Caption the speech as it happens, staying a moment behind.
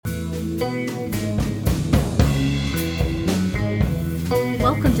Welcome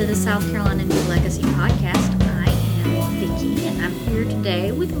to the South Carolina New Legacy Podcast. I am Vicki, and I'm here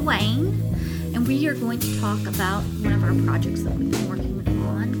today with Wayne, and we are going to talk about one of our projects that we've been working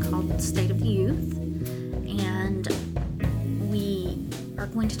on called the State of the Youth, and we are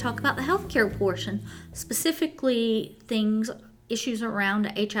going to talk about the healthcare portion, specifically issues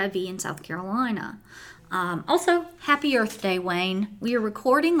around HIV in South Carolina. Also, happy Earth Day, Wayne. We are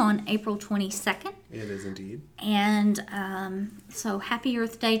recording on April 22nd. It is indeed. And so happy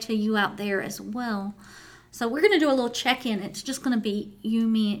Earth Day to you out there as well. So we're going to do a little check-in. It's just going to be you,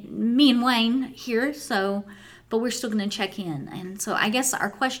 me and Wayne here. But we're still going to check in. And so I guess our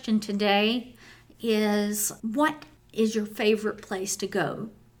question today is, what is your favorite place to go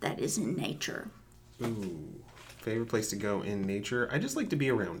that is in nature? Ooh, favorite place to go in nature? I just like to be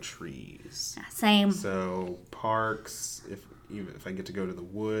around trees. Same. So parks, if I get to go to the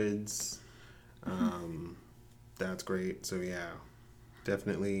woods, that's great. So yeah,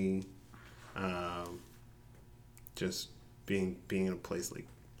 definitely just being in a place like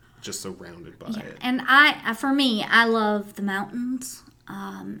just surrounded by it. And for me, I love the mountains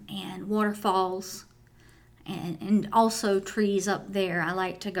and waterfalls and also trees up there. I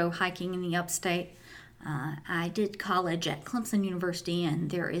like to go hiking in the upstate. I did college at Clemson University, and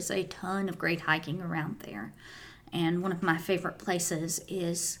there is a ton of great hiking around there. And one of my favorite places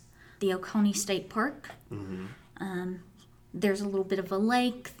is the Oconee State Park. Mm-hmm. There's a little bit of a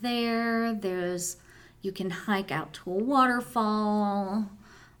lake there. You can hike out to a waterfall.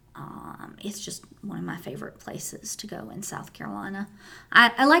 It's just one of my favorite places to go in South Carolina.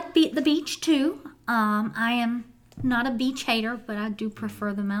 I like the beach too. I am not a beach hater, but I do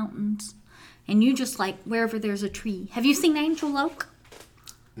prefer the mountains. And you just like wherever there's a tree. Have you seen Angel Oak?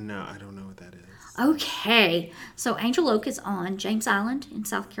 No, I don't know what that is. Okay. So Angel Oak is on James Island in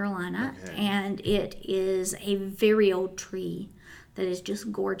South Carolina. Okay. And it is a very old tree that is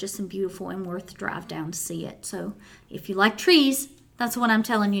just gorgeous and beautiful and worth the drive down to see it. So if you like trees, that's what I'm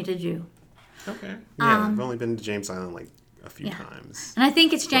telling you to do. Okay. Yeah, I've only been to James Island like a few times. And I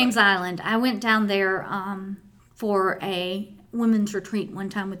think it's James Island. I went down there for a women's retreat one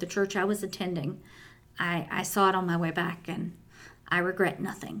time with the church I was attending. I saw it on my way back, and I regret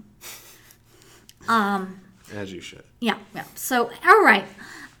nothing. As you should. Yeah. So, all right.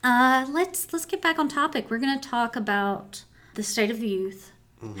 Let's get back on topic. We're going to talk about the state of the youth,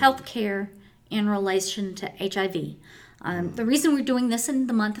 healthcare in relation to HIV. The reason we're doing this in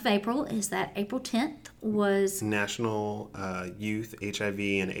the month of April is that April 10th was National Youth HIV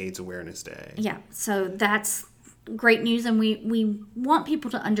and AIDS Awareness Day. Yeah, so that's great news, and we want people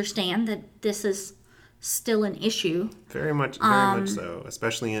to understand that this is still an issue. Very much so,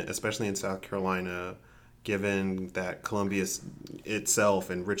 especially in South Carolina, given that Columbia itself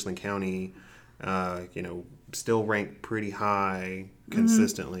and Richland County, still rank pretty high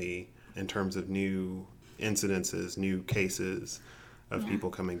consistently in terms of new incidences, new cases of people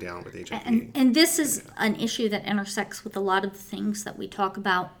coming down with HIV. And this is an issue that intersects with a lot of the things that we talk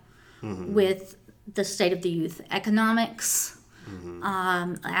about with the state of the youth: economics,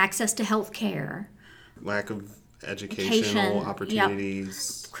 access to health care, lack of educational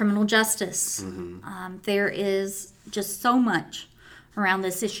opportunities, criminal justice. There is just so much around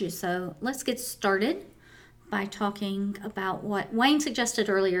this issue. So let's get started by talking about what Wayne suggested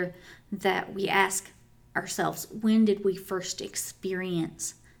earlier, that we ask ourselves, when did we first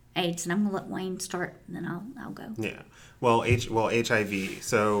experience AIDS? And I'm going to let Wayne start, and then I'll go. Yeah. Well, HIV.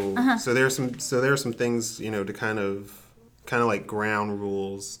 So there are some things, to kind of like ground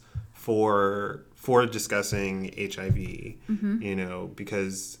rules for discussing HIV.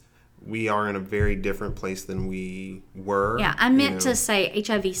 Because we are in a very different place than we were. Yeah, I meant to say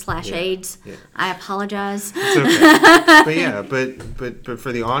HIV/AIDS. Yeah. I apologize. It's okay. but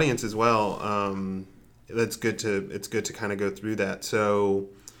for the audience as well, it's good to kind of go through that. So,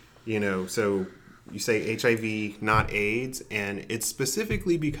 so you say HIV, not AIDS, and it's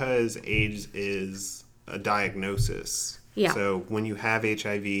specifically because AIDS is a diagnosis. Yeah. So when you have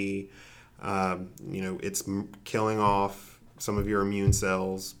HIV, it's killing off some of your immune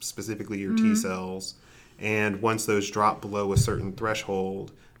cells, specifically your T cells, and once those drop below a certain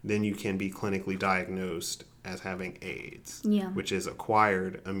threshold, then you can be clinically diagnosed as having AIDS, which is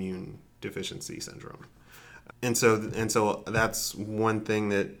acquired immune deficiency syndrome. And so that's one thing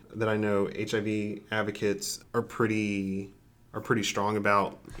that I know HIV advocates are pretty strong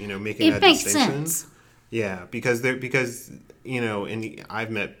about, making that distinction. It makes sense. Yeah, because and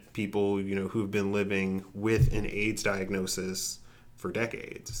I've met people, who've been living with an AIDS diagnosis for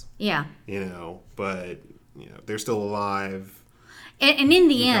decades. Yeah. But they're still alive. And in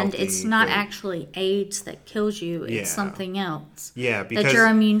the without end, it's not the- actually AIDS that kills you. It's Yeah. something else Yeah, that because your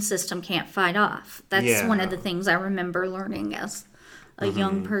immune system can't fight off. That's one Yeah. of the things I remember learning as a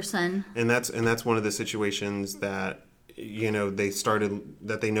young person. and that's one of the situations that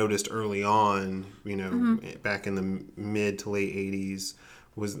they noticed early on, back in the mid to late 80s,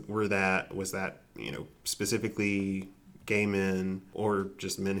 was that specifically gay men, or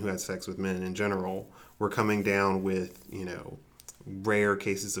just men who had sex with men in general, were coming down with rare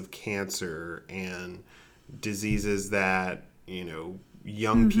cases of cancer and diseases that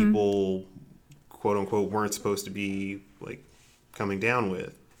young people, quote unquote, weren't supposed to be like coming down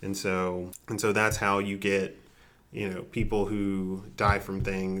with. And so that's how you get people who die from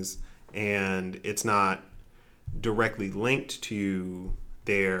things, and it's not directly linked to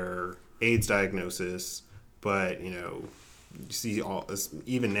their AIDS diagnosis, but you see all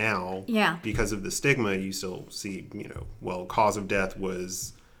even now, Yeah. because of the stigma, you still see cause of death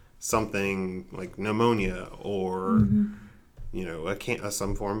was something like pneumonia or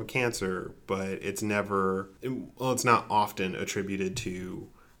some form of cancer, but it's not often attributed to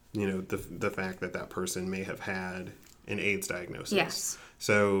the fact that person may have had an AIDS diagnosis. Yes.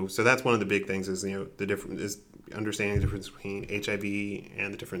 So that's one of the big things is the difference is understanding the difference between HIV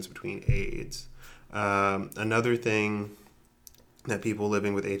and the difference between AIDS. Another thing that people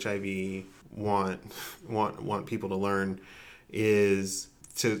living with HIV want people to learn is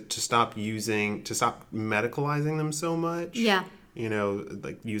to stop medicalizing them so much. Yeah.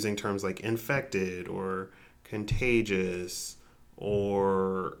 Like using terms like infected or contagious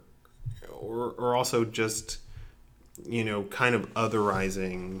or also just kind of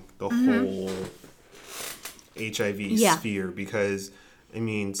otherizing the whole HIV sphere, because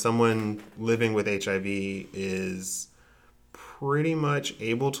someone living with HIV is pretty much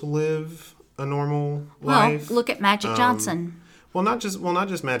able to live a normal life. Well, look at Magic Johnson. Well, not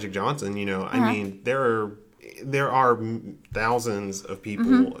just Magic Johnson. There are thousands of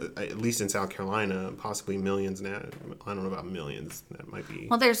people, at least in South Carolina, possibly millions now. I don't know about millions. That might be.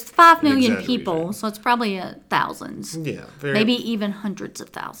 Well, there's 5 million exaggeration. people, so it's probably thousands. Yeah, Maybe even hundreds of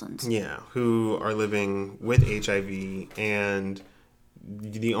thousands. Yeah, who are living with HIV, and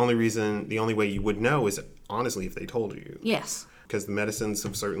the only way you would know is honestly if they told you. Yes. Because the medicines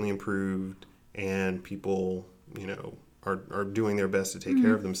have certainly improved, and people, are doing their best to take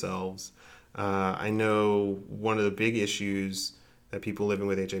care of themselves. I know one of the big issues that people living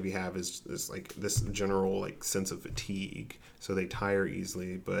with HIV have is like this general sense of fatigue, so they tire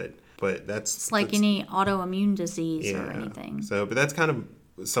easily. But It's like any autoimmune disease or anything. So, but that's kind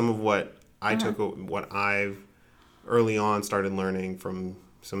of some of what I took, what I've early on started learning from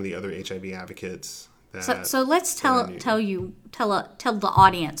some of the other HIV advocates. So let's tell the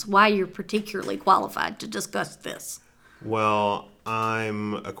audience why you're particularly qualified to discuss this. Well,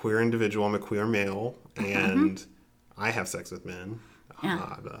 I'm a queer individual. I'm a queer male, and I have sex with men.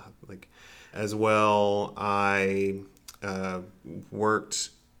 Yeah. As well, I worked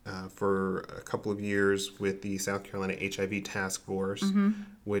for a couple of years with the South Carolina HIV Task Force,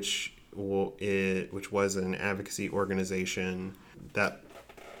 which was an advocacy organization that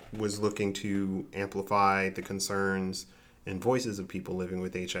was looking to amplify the concerns and voices of people living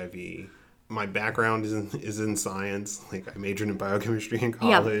with HIV. My background is in science. I majored in biochemistry in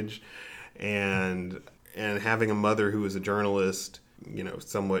college, and having a mother who was a journalist,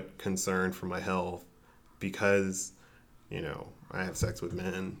 somewhat concerned for my health because, I have sex with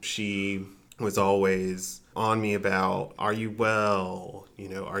men. She was always on me about, are you well?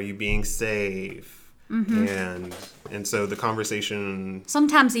 Are you being safe? And so the conversation.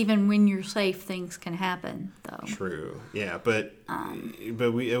 Sometimes even when you're safe, things can happen, though. True, yeah, but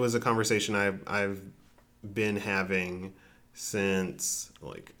it was a conversation I've been having since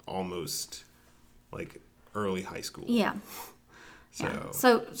almost early high school. Yeah.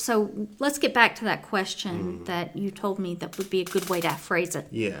 So let's get back to that question that you told me that would be a good way to phrase it.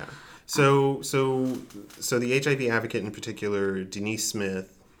 Yeah. So the HIV advocate in particular, Denise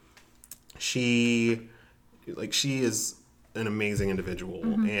Smith, she is an amazing individual,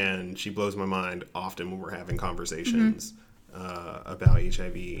 and she blows my mind often when we're having conversations about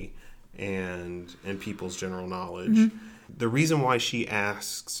HIV and people's general knowledge. The reason why she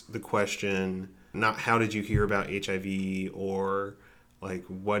asks the question, not how did you hear about HIV or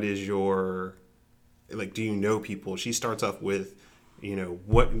what is your, do you know people? She starts off with,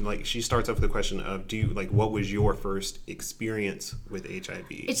 she starts off with the question of, what was your first experience with HIV?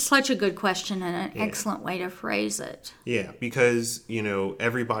 It's such a good question and an excellent way to phrase it. Yeah, because,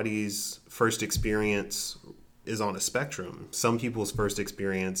 everybody's first experience is on a spectrum. Some people's first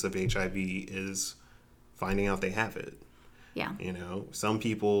experience of HIV is finding out they have it. Yeah. You know, some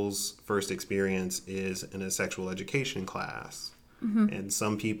people's first experience is in a sexual education class. And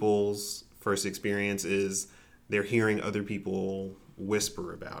some people's first experience is they're hearing other people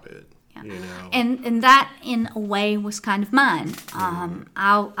whisper about it. Yeah. You know? And that, in a way, was kind of mine.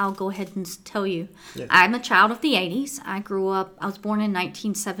 I'll go ahead and tell you. Yeah. I'm a child of the 80s. I was born in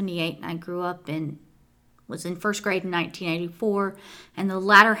 1978, and I was in first grade in 1984, and the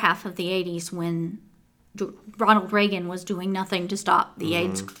latter half of the 80s when Ronald Reagan was doing nothing to stop the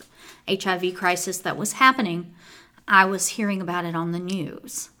AIDS, HIV crisis that was happening. I was hearing about it on the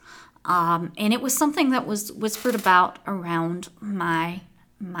news. And it was something that was whispered about around my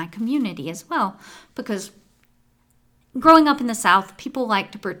community as well, because growing up in the South, people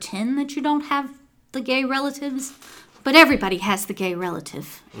like to pretend that you don't have the gay relatives, but everybody has the gay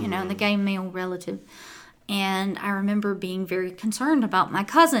relative, you know, the gay male relative. And I remember being very concerned about my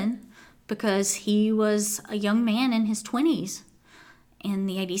cousin because he was a young man in his 20s in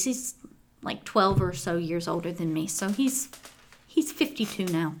the 80s. He's like 12 or so years older than me, so he's 52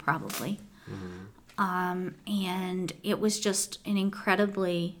 now, probably. And it was just an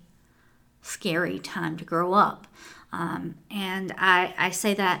incredibly scary time to grow up. And I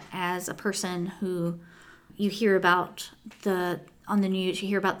say that as a person who, you hear about on the news, you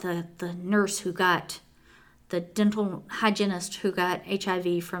hear about the nurse who got, the dental hygienist who got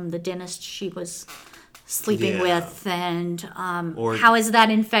HIV from the dentist she was sleeping with, and how is that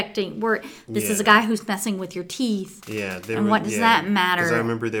infecting? This is a guy who's messing with your teeth. Yeah. And what does that matter? Because I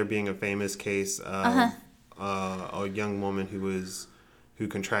remember there being a famous case of a young woman who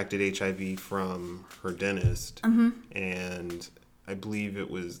contracted HIV from her dentist, and I believe it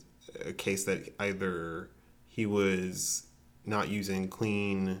was a case that either he was not using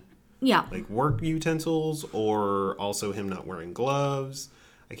clean like work utensils, or also him not wearing gloves.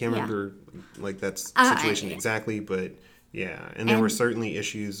 I can't remember like that situation exactly, but and there were certainly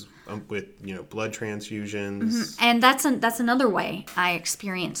issues with, you know, blood transfusions. And that's another way I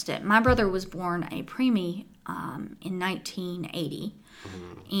experienced it. My brother was born a preemie in 1980,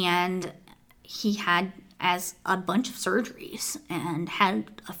 and he had as a bunch of surgeries and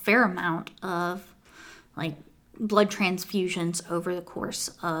had a fair amount of like blood transfusions over the course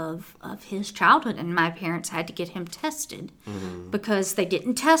of his childhood, and my parents had to get him tested because they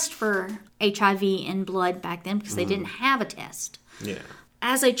didn't test for HIV in blood back then because they didn't have a test. Yeah.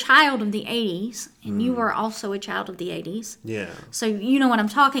 As a child of the 80s, and you were also a child of the 80s, so you know what I'm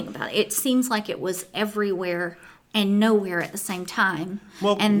talking about. It seems like it was everywhere and nowhere at the same time,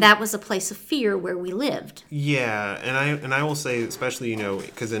 and that was a place of fear where we lived. Yeah, and I will say, especially, you know,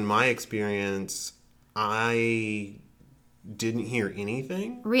 because in my experience, I didn't hear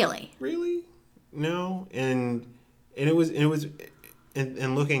anything. Really? No. And it was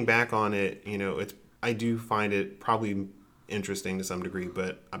and looking back on it, you know, I do find it probably interesting to some degree,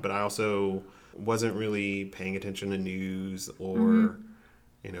 but I also wasn't really paying attention to news or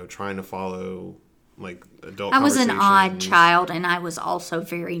you know, trying to follow like adult I was an odd conversations. child, and I was also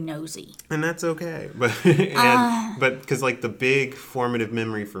very nosy. And that's okay. But but because like the big formative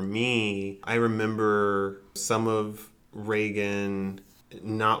memory for me, I remember some of Reagan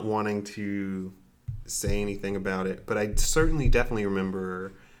not wanting to say anything about it, but I definitely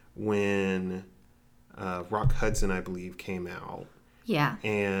remember when Rock Hudson, I believe, came out. Yeah.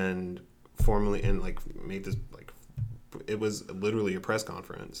 And formally and like made this like, it was literally a press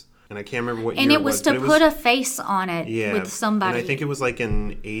conference. And I can't remember what year and it was was, to put a face on it with somebody. And I think it was like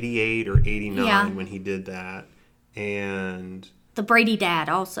in 88 or 89 when he did that. And the Brady dad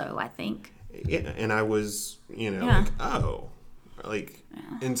also, I think. Yeah, and I was, you know, like, oh. Like,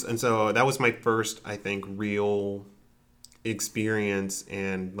 and so that was my first, I think, real experience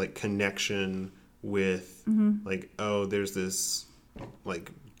and, like, connection with, like, oh, there's this,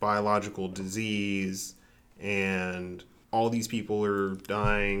 like, biological disease and all these people are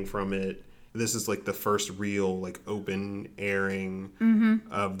dying from it. This is like the first real like open airing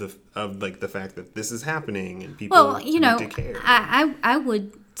of the fact that this is happening and people need to care. I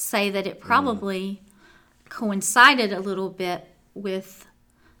would say that it probably coincided a little bit with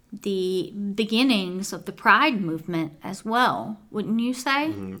the beginnings of the Pride movement as well, wouldn't you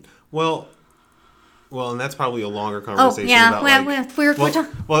say? Well, and that's probably a longer conversation. That's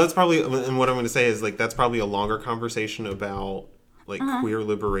probably, and what I'm going to say is like that's probably a longer conversation about like queer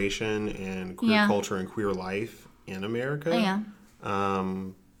liberation and queer culture and queer life in America.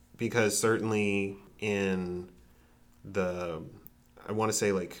 Because certainly in the, I want to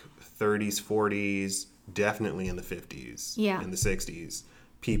say like 30s, 40s, definitely in the 50s and the 60s,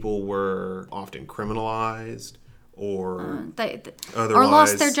 people were often criminalized or They otherwise, or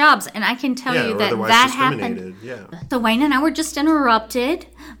lost their jobs, and I can tell you or that otherwise that happened. discriminated. Yeah. So Wayne and I were just interrupted,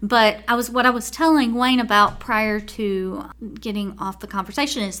 but what I was telling Wayne about prior to getting off the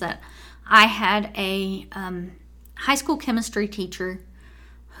conversation is that I had a high school chemistry teacher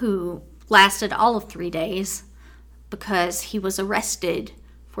who lasted all of 3 days because he was arrested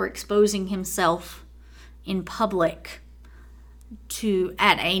for exposing himself in public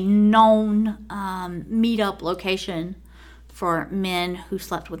at a known meetup location for men who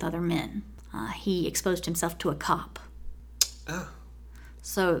slept with other men. He exposed himself to a cop. Oh.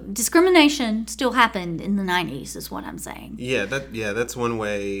 So discrimination still happened in the 90s is what I'm saying. Yeah, that's one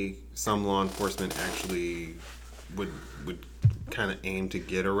way some law enforcement actually would kind of aim to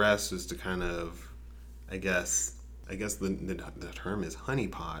get arrests, is to kind of, I guess the term is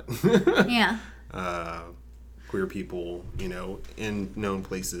honeypot. Yeah. Queer people, in known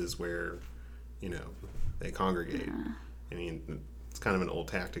places where, they congregate. I mean, it's kind of an old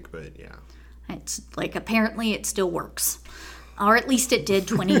tactic, but yeah. It's like, apparently it still works. Or at least it did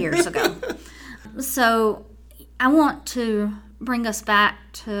 20 years ago. So I want to bring us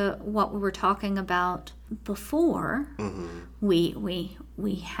back to what we were talking about before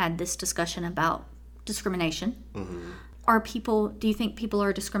we had this discussion about discrimination. Do you think people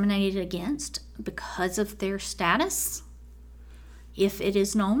are discriminated against because of their status, if it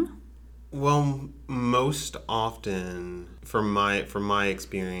is known? Well, most often, from my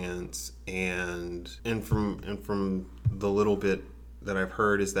experience, and from the little bit that I've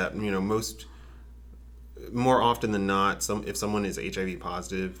heard, is that more often than not, if someone is HIV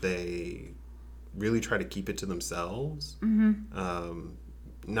positive, they really try to keep it to themselves.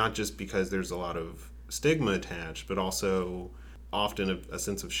 Not just because there's a lot of stigma attached, but also often a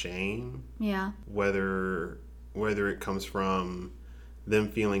sense of shame. Yeah. Whether it comes from them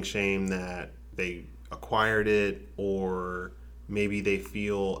feeling shame that they acquired it, or maybe they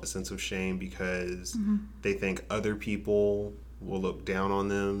feel a sense of shame because they think other people will look down on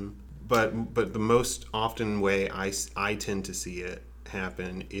them. But the most often way I tend to see it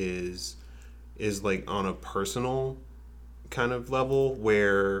happen is like on a personal kind of level,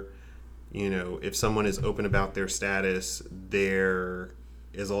 where if someone is open about their status, there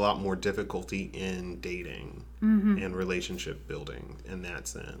is a lot more difficulty in dating and relationship building in that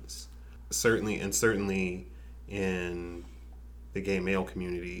sense. Certainly in the gay male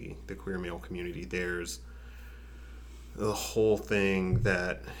community, the queer male community, there's the whole thing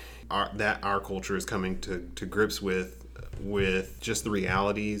that our culture is coming to grips with just the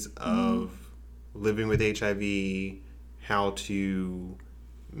realities of living with HIV, how to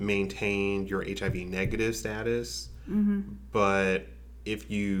maintain your HIV negative status. But if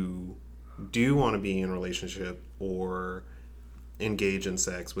you do want to be in a relationship or engage in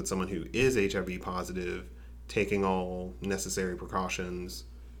sex with someone who is HIV positive, taking all necessary precautions,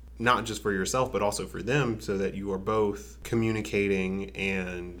 not just for yourself but also for them, so that you are both communicating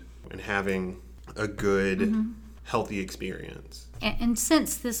and having a good healthy experience. And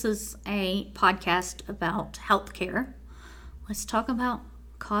since this is a podcast about healthcare, let's talk about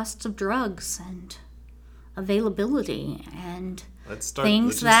costs of drugs and availability and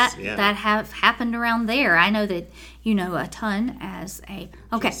things that have happened around there. I know that you know a ton as a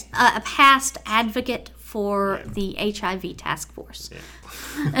past advocate for the HIV task force.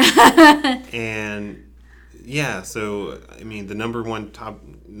 Yeah. And yeah, so I mean, the number one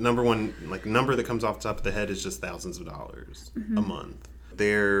number that comes off the top of the head is just thousands of dollars a month.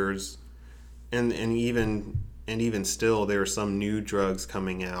 There's and even still, there are some new drugs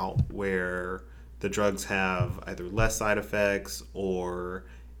coming out where the drugs have either less side effects, or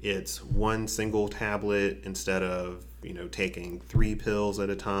it's one single tablet instead of taking 3 pills at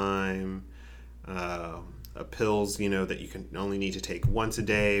a time. Pills that you can only need to take once a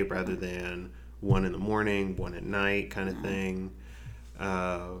day rather than one in the morning, one at night, kind of thing.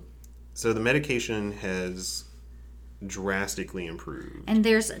 So the medication has drastically improved, and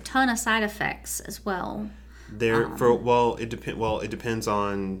there's a ton of side effects as well. It depends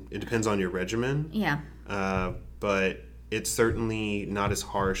on your regimen. Yeah. But it's certainly not as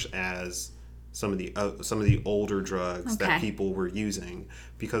harsh as some of the older drugs that people were using,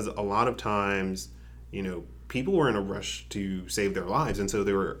 because a lot of times, people were in a rush to save their lives, and so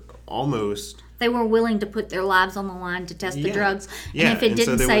they were willing to put their lives on the line to test the drugs. And if it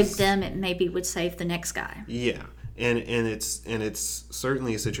didn't save them, it maybe would save the next guy. Yeah. And it's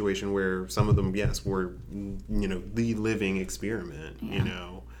certainly a situation where some of them, yes, were the living experiment,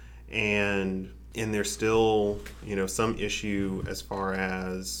 and there's still some issue as far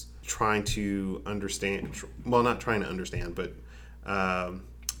as trying to understand, well, not trying to understand, but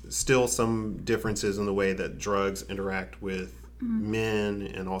still some differences in the way that drugs interact with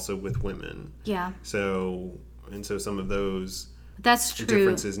men and also with women. Yeah. So some of those That's true.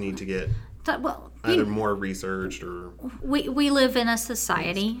 differences need to get Well, either more researched or... we live in a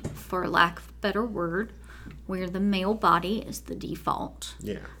society, for lack of a better word, where the male body is the default.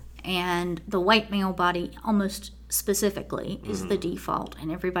 Yeah. And the white male body, almost specifically, is the default,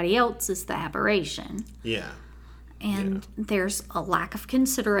 and everybody else is the aberration. Yeah. And there's a lack of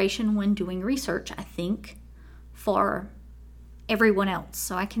consideration when doing research, I think, for everyone else.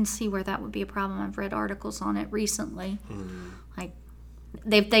 So I can see where that would be a problem. I've read articles on it recently. Like,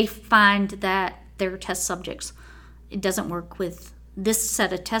 they find that their test subjects, it doesn't work with this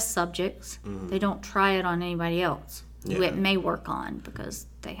set of test subjects. They don't try it on anybody else who it may work on, because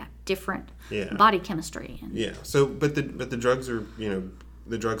they have different body chemistry. And, Yeah. So, but the drugs are,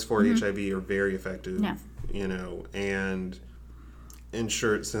 the drugs for HIV are very effective. Yeah. And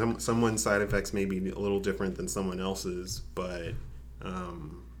sure, someone's side effects may be a little different than someone else's, but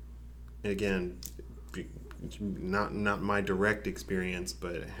again, not my direct experience,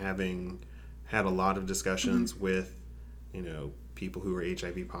 but having had a lot of discussions with people who are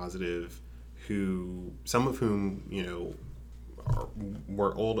HIV positive, some of whom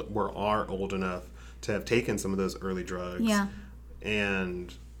are old enough to have taken some of those early drugs,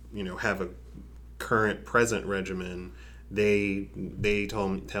 and have a present regimen. They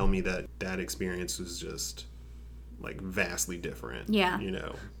tell me that experience was just like vastly different. Yeah.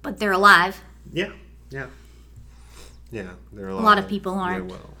 But they're alive. Yeah. They're alive. A lot of people aren't.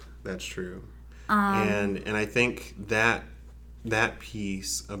 Yeah, well, that's true. And I think that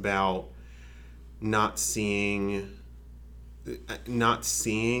piece about not seeing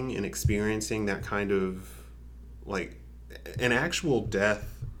and experiencing that kind of like an actual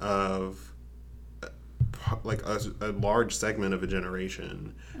death of like a large segment of a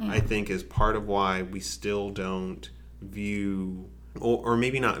generation, I think is part of why we still don't view, or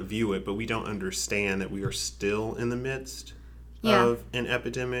maybe not view it, but we don't understand that we are still in the midst of an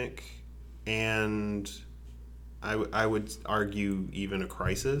epidemic, and I would argue even a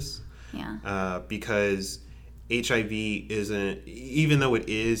crisis. Because HIV isn't, even though it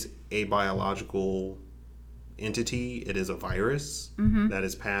is a biological entity, it is a virus that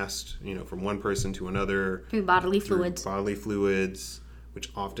is passed, from one person to another through bodily fluids. Which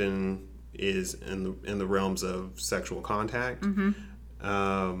often is in the realms of sexual contact.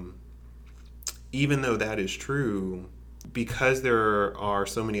 Even though that is true, because there are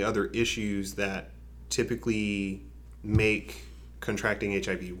so many other issues that typically make contracting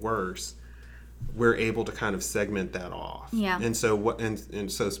HIV worse, we're able to kind of segment that off. And so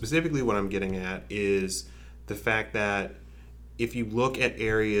so specifically what I'm getting at is the fact that if you look at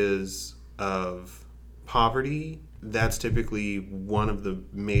areas of poverty, that's typically one of the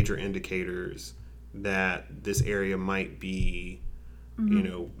major indicators that this area might be,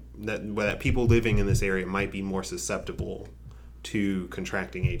 that people living in this area might be more susceptible to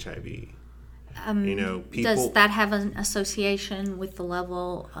contracting HIV. Does that have an association with the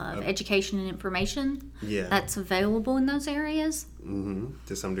level of education and information that's available in those areas?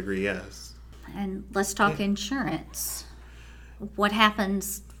 To some degree, yes. And let's talk insurance. What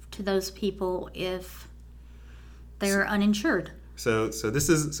happens to those people if they're uninsured? So this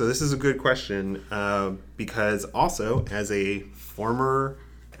is a good question, because also as a former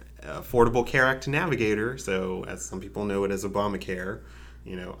Affordable Care Act navigator, so as some people know it as Obamacare,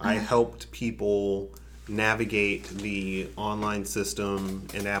 I helped people navigate the online system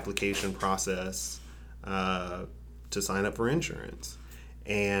and application process to sign up for insurance.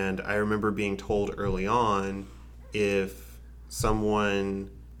 And I remember being told early on, if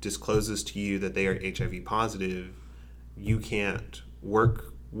someone discloses to you that they are HIV positive, you can't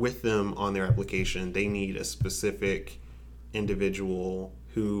work with them on their application. They need a specific individual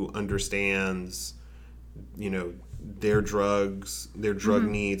who understands, their drugs, their drug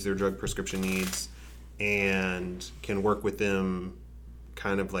needs, their drug prescription needs, and can work with them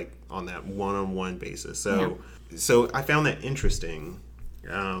kind of like on that one-on-one basis. So I found that interesting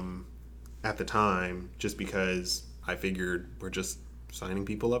at the time, just because I figured we're just signing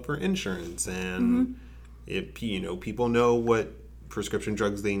people up for insurance, and if people know what prescription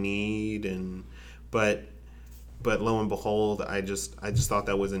drugs they need, but lo and behold, I just thought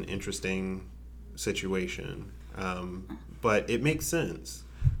that was an interesting situation. But it makes sense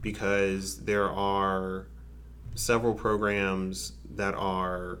because there are several programs that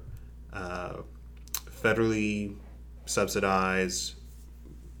are federally subsidized.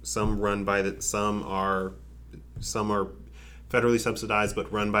 Some are federally subsidized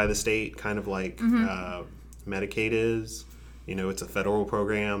but run by the state, kind of like Medicaid is. It's a federal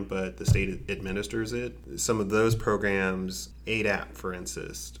program, but the state administers it. Some of those programs, ADAP, for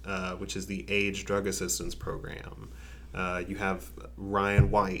instance, which is the AIDS Drug Assistance Program. You have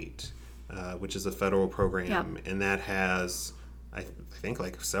Ryan White, which is a federal program, and that has, I think,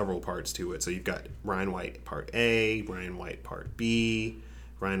 like several parts to it. So you've got Ryan White Part A, Ryan White Part B,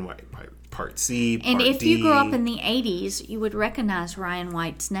 Ryan White Part C, Part And if D. you grew up in the 80s, you would recognize Ryan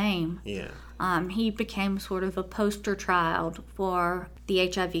White's name. Yeah. He became sort of a poster child for the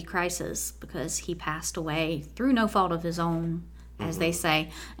HIV crisis because he passed away through no fault of his own, as they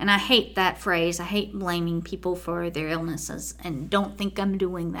say. And I hate that phrase. I hate blaming people for their illnesses, and don't think I'm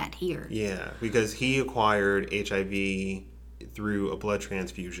doing that here. Yeah, because he acquired HIV through a blood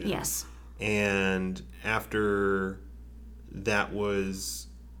transfusion. Yes. And after that was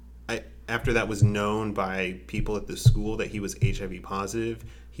known by people at the school that he was HIV positive,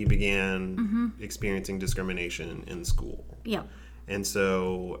 he began experiencing discrimination in school. Yep. And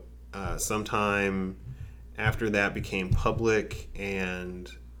so sometime after that became public, and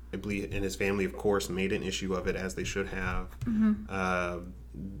I believe, and his family, of course, made an issue of it, as they should have. That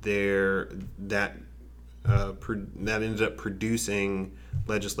ended up producing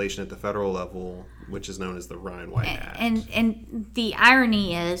legislation at the federal level, which is known as the Ryan White Act. And the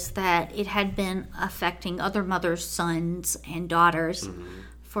irony is that it had been affecting other mothers' sons and daughters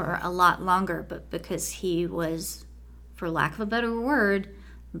for a lot longer, but because he was, for lack of a better word,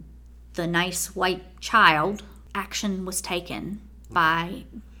 the nice white child, action was taken by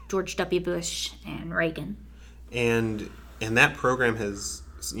George W. Bush and Reagan. And that program has,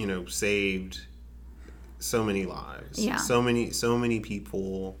 saved so many lives. Yeah. So many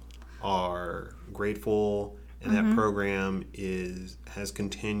people are grateful, and that program has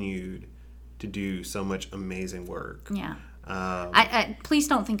continued to do so much amazing work. Yeah. I please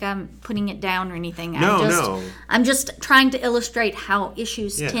don't think I'm putting it down or anything. No. I'm just trying to illustrate how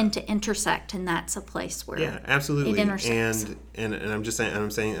issues tend to intersect, and that's a place where absolutely. it intersects. And I'm just saying,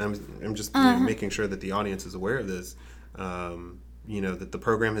 I'm just making sure that the audience is aware of this. That the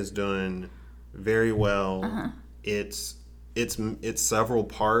program has done very well. It's several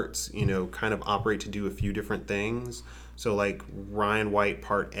parts, kind of operate to do a few different things. So like Ryan White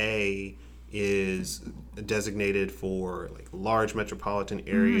Part A is designated for like large metropolitan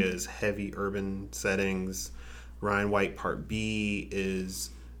areas, heavy urban settings. Ryan White Part B is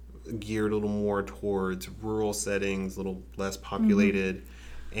geared a little more towards rural settings, a little less populated.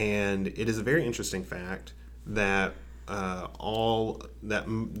 And it is a very interesting fact that the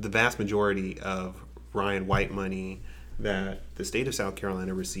vast majority of Ryan White money that the state of South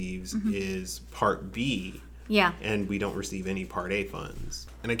Carolina receives is Part B. Yeah. And we don't receive any Part A funds.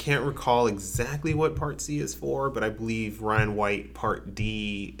 And I can't recall exactly what Part C is for, but I believe Ryan White Part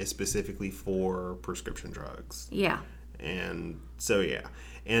D is specifically for prescription drugs. Yeah. And so, yeah.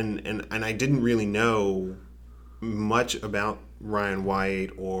 And I didn't really know much about Ryan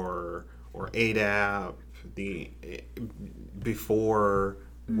White or ADAP before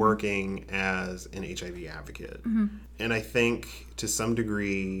working as an HIV advocate. And I think to some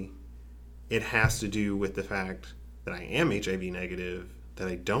degree it has to do with the fact that I am HIV negative, that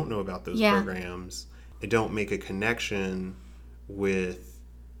I don't know about those programs. I don't make a connection with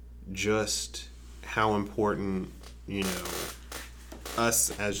just how important,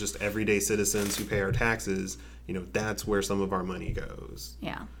 us as just everyday citizens who pay our taxes, that's where some of our money goes.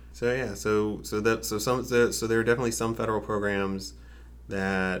 Yeah. So there are definitely some federal programs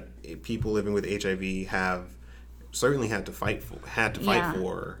that people living with HIV have certainly had to fight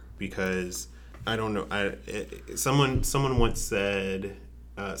for, because I don't know. Someone once said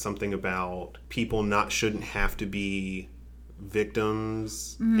something about people shouldn't have to be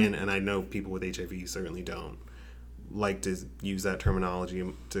victims, and I know people with HIV certainly don't like to use that terminology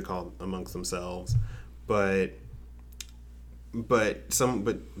to call amongst themselves, but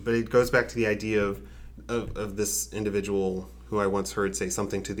it goes back to the idea of this individual who I once heard say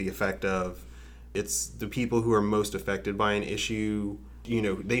something to the effect of, it's the people who are most affected by an issue,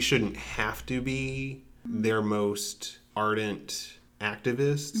 they shouldn't have to be their most ardent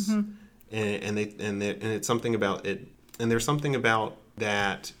activists, and it's something about it, and there's something about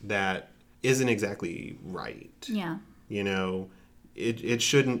that isn't exactly right. Yeah. It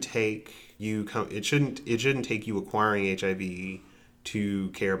shouldn't take you take you acquiring HIV to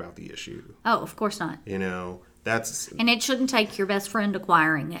care about the issue. Oh, of course not. And it shouldn't take your best friend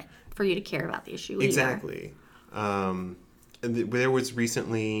acquiring it for you to care about the issue either. Exactly. There was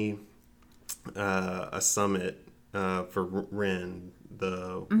recently a summit for WREN,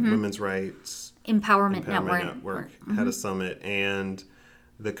 the Women's Rights Empowerment Network. Had a summit, and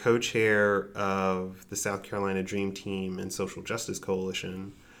the co-chair of the South Carolina Dream Team and Social Justice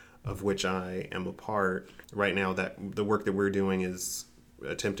Coalition, of which I am a part. Right now, that the work that we're doing is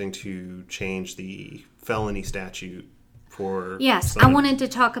attempting to change the felony statute for Yes, I wanted to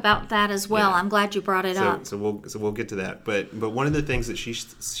talk about that as well. Yeah. I'm glad you brought it up. So we'll get to that. But one of the things that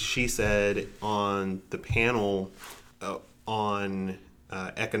she said on the panel on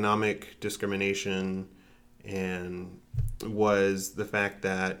economic discrimination and was the fact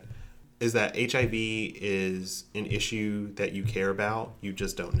that HIV is an issue that you care about, you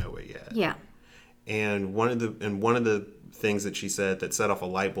just don't know it yet. Yeah. And one of the things that she said that set off a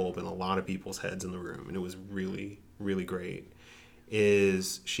light bulb in a lot of people's heads in the room, and it was really, really great,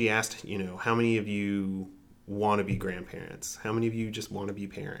 is she asked, how many of you want to be grandparents? How many of you just want to be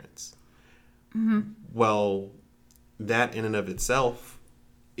parents? Mm-hmm. Well, that in and of itself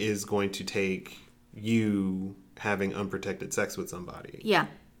is going to take you having unprotected sex with somebody. Yeah.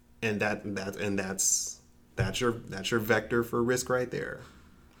 And that's your vector for risk right there.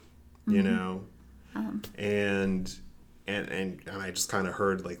 Mm-hmm. And I just kind of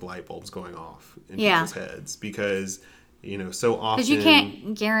heard like light bulbs going off in Yeah. people's heads because so often Because you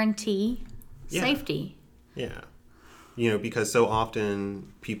can't guarantee Yeah. safety. Yeah. Because so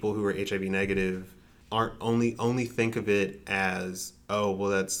often people who are HIV negative aren't only think of it as, oh, well,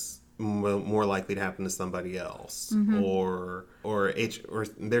 that's more likely to happen to somebody else. Mm-hmm. Or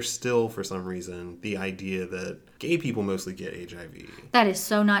there's still, for some reason, the idea that gay people mostly get HIV. That is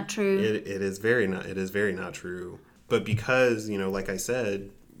so not true. It is very not true. But because, like I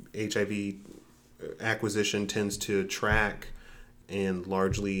said, HIV acquisition tends to track in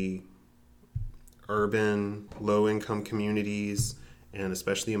largely urban, low-income communities, and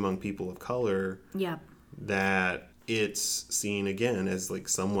especially among people of color, Yeah. that it's seen again as like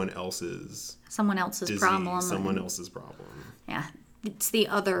someone else's disease, problem. someone else's problem. Yeah. It's the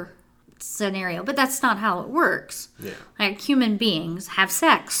other scenario. But that's not how it works. Yeah. Like human beings have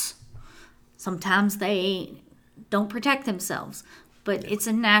sex. Sometimes they don't protect themselves. But it's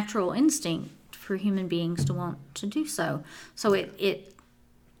a natural instinct for human beings to want to do so. So it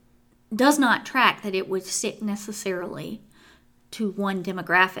does not track that it would stick necessarily to one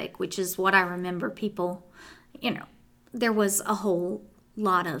demographic, which is what I remember people, there was a whole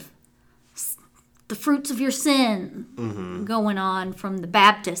lot of the fruits of your sin going on from the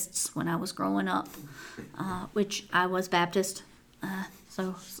Baptists when I was growing up, which I was Baptist.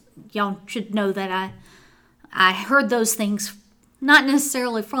 So y'all should know that I heard those things, not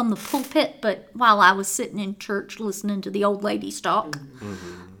necessarily from the pulpit, but while I was sitting in church listening to the old ladies talk.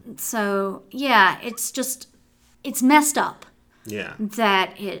 Mm-hmm. So, yeah, it's messed up. Yeah.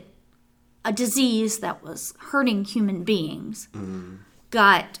 That a disease that was hurting human beings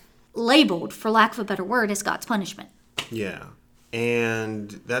got labeled, for lack of a better word, as God's punishment. Yeah. And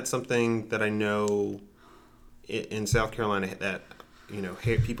that's something that I know in South Carolina that,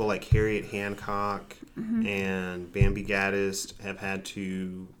 people like Harriet Hancock and Bambi Gaddis have had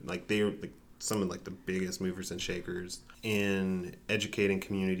to, they're some of the biggest movers and shakers in educating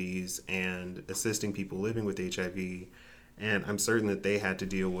communities and assisting people living with HIV. And I'm certain that they had to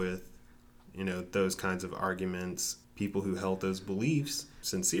deal with, those kinds of arguments, people who held those beliefs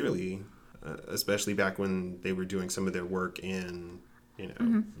sincerely, especially back when they were doing some of their work in,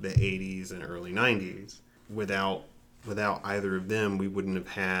 the 80s and early 90s. Without either of them, we wouldn't have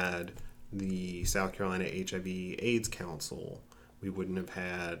had the South Carolina HIV/AIDS Council. We wouldn't have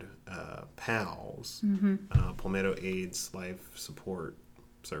had PALS, Palmetto AIDS Life Support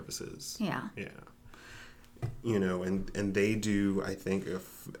Services. Yeah. Yeah. And they do, I think,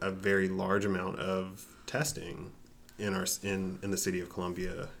 a very large amount of testing in the city of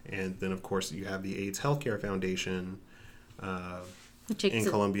Columbia. And then, of course, you have the AIDS Healthcare Foundation in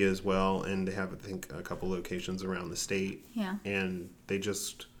Columbia as well. And they have, I think, a couple locations around the state. Yeah. And they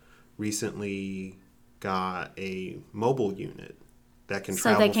just recently got a mobile unit that can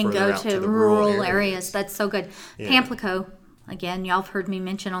travel so they can further go out to the rural areas. That's so good. Yeah. Pamplico, again, y'all have heard me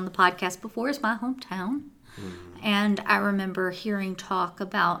mention on the podcast before, is my hometown. And I remember hearing talk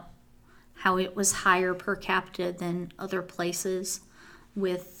about how it was higher per capita than other places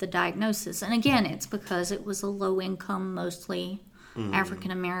with the diagnosis. And again, it's because it was a low income, mostly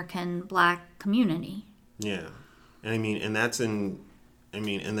African American, Black community. Yeah. And it's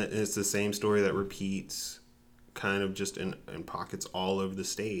the same story that repeats kind of just in pockets all over the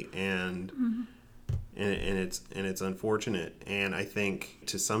state. And it's unfortunate. And I think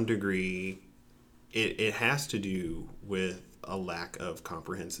to some degree it has to do with a lack of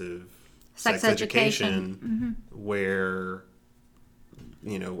comprehensive sex education, where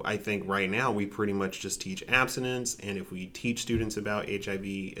I think right now we pretty much just teach abstinence, and if we teach students about HIV,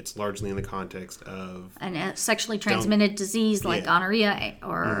 it's largely in the context of And sexually transmitted disease like Yeah. gonorrhea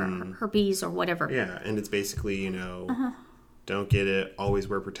or herpes or whatever. yeah, and it's basically don't get it, always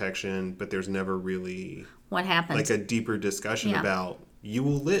wear protection, but there's never really What happens? like a deeper discussion Yeah. about you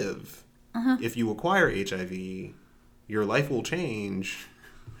will live if you acquire HIV, your life will change.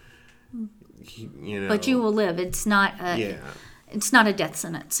 But you will live. It's not a, Yeah. it's not a death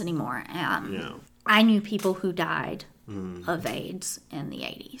sentence anymore. Yeah. I knew people who died of AIDS in the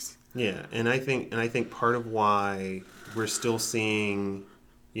 80s. Yeah, and I think part of why we're still seeing,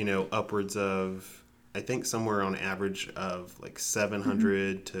 upwards of, I think somewhere on average of like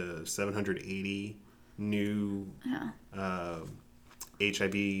 700 to 780 new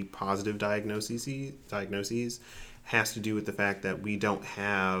HIV positive diagnoses has to do with the fact that we don't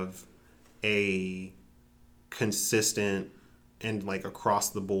have a consistent and like across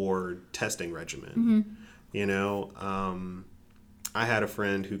the board testing regimen. I had a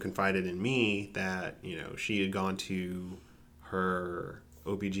friend who confided in me that, she had gone to her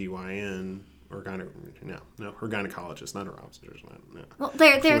OBGYN or her gynecologist, not her obstetrician. No. Well,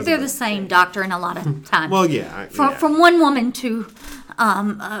 they're the same doctor in a lot of times. Well, yeah. From one woman to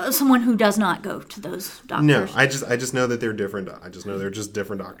someone who does not go to those doctors. No, I just know that they're different. I just know they're just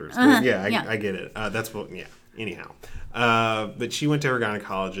different doctors. But I get it. That's what. Yeah. Anyhow, but she went to her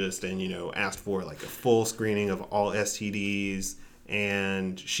gynecologist and asked for like a full screening of all STDs,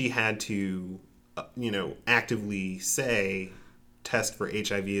 and she had to actively say test for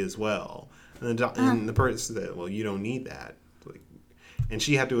HIV as well. And the person said, "Well, you don't need that." And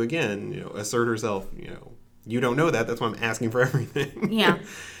she had to again, assert herself. You don't know that. That's why I'm asking for everything. Yeah.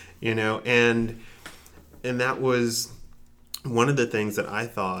 And that was one of the things that I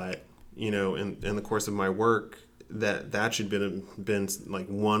thought, in the course of my work, that should been like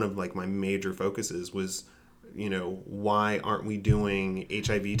one of like my major focuses was, why aren't we doing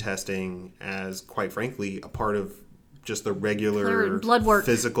HIV testing as, quite frankly, a part of just the regular blood work,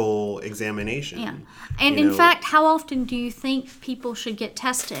 physical examination? Yeah. And in fact, how often do you think people should get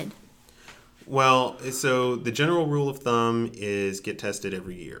tested? Well, so the general rule of thumb is get tested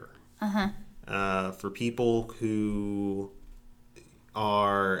every year. For people who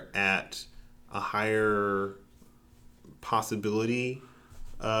are at a higher possibility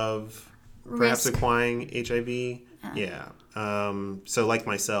of perhaps acquiring HIV, so like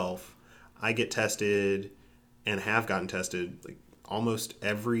myself, I get tested and have gotten tested like almost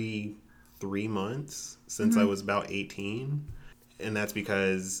every 3 months since I was about 18, and that's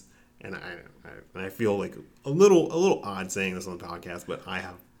because, and I feel like a little odd saying this on the podcast, but I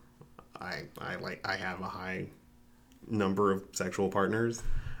have a high number of sexual partners,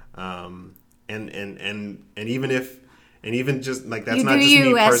 and even just like that's you not do just you,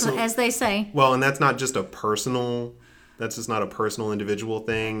 me personal, as they say. Well, and that's not just a personal. That's just not a personal individual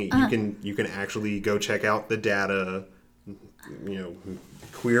thing. You can actually go check out the data.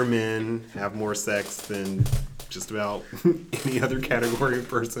 Queer men have more sex than just about any other category of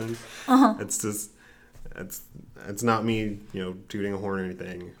person. It's just it's not me, tooting a horn or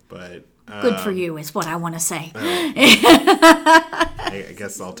anything, but good for you is what I want to say. I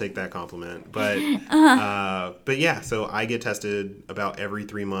guess I'll take that compliment. But yeah, so I get tested about every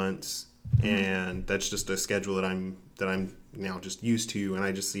 3 months, and that's just a schedule that I'm now just used to, and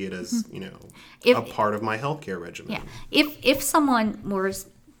I just see it as a part of my healthcare regimen. Yeah. If someone were,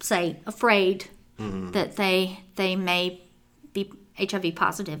 say, afraid that they may be HIV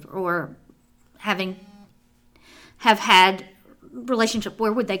positive or have had relationship,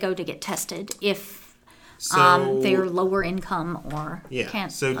 where would they go to get tested if they're lower income or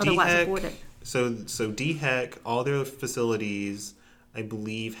can't otherwise afford it? So DHEC, all their facilities, I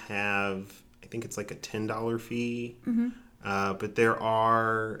believe, have, I think it's like a $10 fee. But there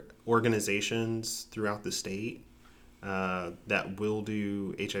are organizations throughout the state that will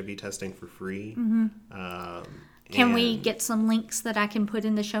do HIV testing for free. Can we get some links that I can put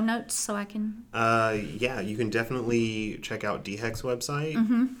in the show notes so I can? Yeah, you can definitely check out DHEC's website.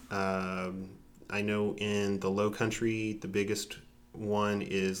 I know in the Low Country, the biggest one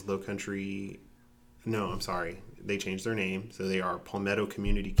is Low Country. No, I'm sorry. They changed their name. So they are Palmetto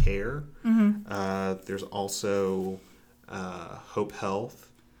Community Care. There's also Hope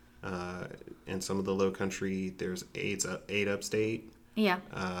Health. And some of the Low Country, there's Aid Upstate. Yeah.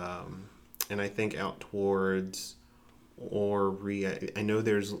 And I think out towards I know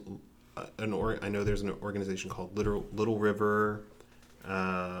there's an organization called Little River,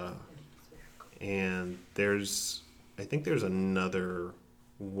 and I think there's another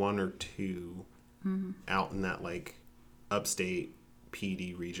one or two out in that like upstate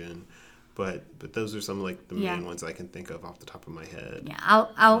PD region. But those are some like the main ones I can think of off the top of my head. Yeah,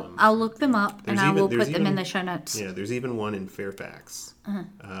 I'll look them up and I will put them in the show notes. Yeah, there's even one in Fairfax,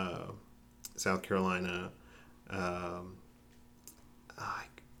 South Carolina. I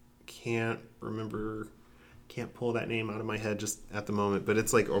can't pull that name out of my head just at the moment, but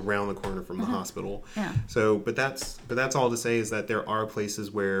it's like around the corner from the hospital. Yeah. So, but that's all to say is that there are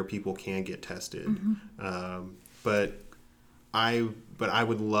places where people can get tested. But I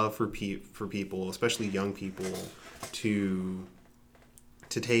would love for people, especially young people, to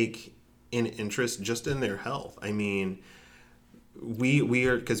take an interest just in their health. I mean, we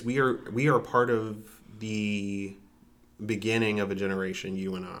are part of the beginning of a generation.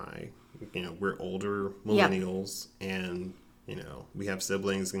 You and I, we're older millennials, and we have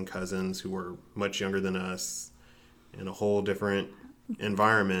siblings and cousins who are much younger than us in a whole different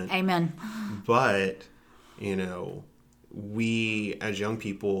environment. Amen. But we as young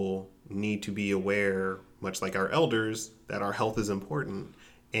people need to be aware, much like our elders, that our health is important.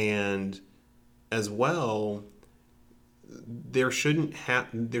 And as well, there shouldn't have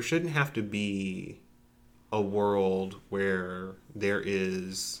to be a world where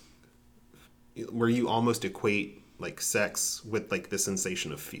you almost equate like sex with like the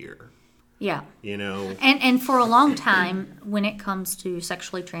sensation of fear. Yeah. And for a long time, when it comes to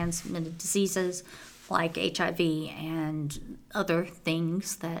sexually transmitted diseases like HIV and other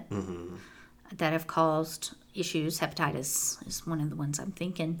things that have caused issues, hepatitis is one of the ones I'm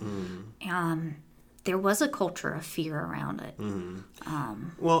thinking. There was a culture of fear around it.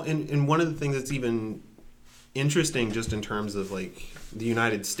 Well, and one of the things that's even interesting just in terms of like the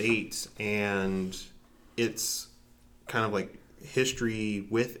United States and its kind of like history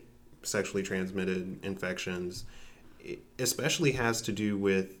with sexually transmitted infections, especially has to do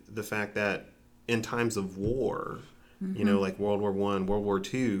with the fact that in times of war, like World War I, World War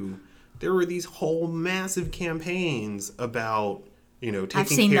II, there were these whole massive campaigns about,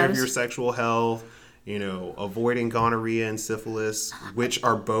 taking care of your sexual health, avoiding gonorrhea and syphilis, which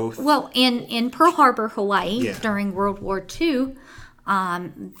are both... Well, in Pearl Harbor, Hawaii, during World War II,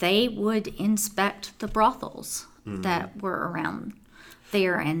 they would inspect the brothels that were around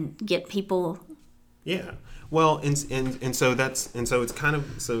there and get people... Yeah. Well, and so that's kind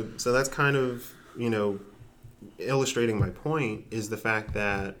of illustrating my point is the fact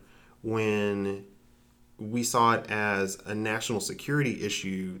that when we saw it as a national security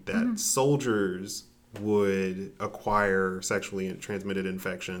issue that soldiers would acquire sexually transmitted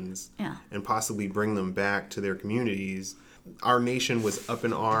infections and possibly bring them back to their communities, our nation was up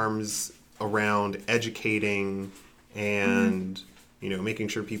in arms around educating and making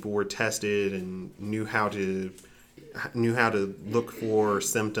sure people were tested and knew how to look for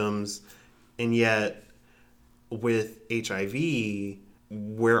symptoms. And yet with HIV,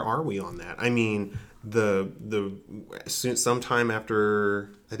 where are we on that? I mean, sometime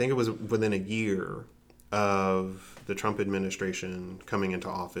after, I think it was within a year of the Trump administration coming into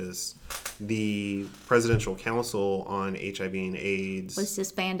office, the Presidential Council on HIV and AIDS was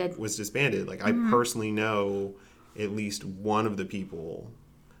disbanded. Like, I personally know at least one of the people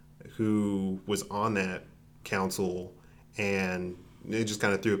who was on that council, and they just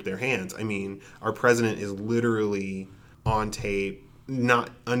kind of threw up their hands. I mean, our president is literally on tape not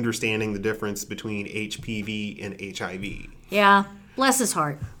understanding the difference between HPV and HIV. Yeah, bless his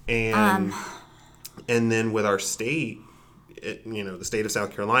heart. And then with our state, the state of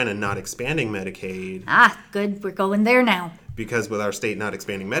South Carolina not expanding Medicaid. Good. We're going there now. Because with our state not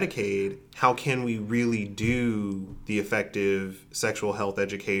expanding Medicaid, how can we really do the effective sexual health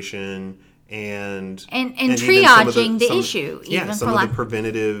education and triaging the issue? Some of the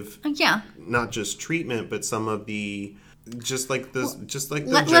preventative, not just treatment, but some of the just like the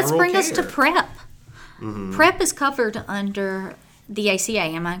general let's bring care. us to PrEP. PrEP is covered under the ACA.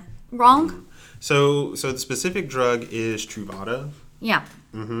 Am I wrong? So the specific drug is Truvada. Yeah.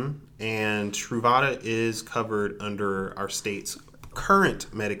 And Truvada is covered under our state's current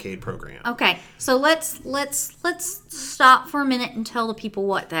Medicaid program. Okay, so let's stop for a minute and tell the people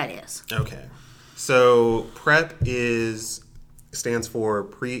what that is. Okay, so PrEP stands for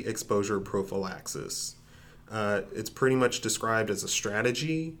pre-exposure prophylaxis. It's pretty much described as a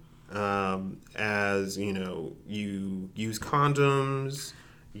strategy, as you use condoms,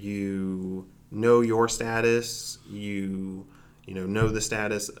 you know your status, you know the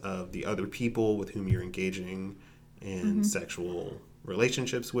status of the other people with whom you're engaging in sexual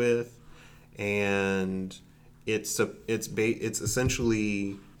relationships with, and it's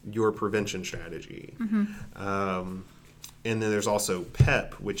essentially your prevention strategy. and then there's also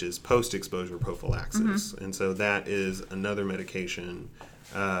PEP, which is post-exposure prophylaxis. And so that is another medication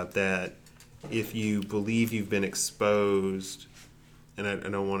that if you believe you've been exposed, and I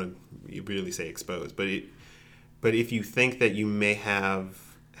don't want to really say exposed, but if you think that you may have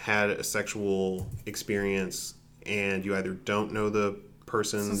had a sexual experience and you either don't know the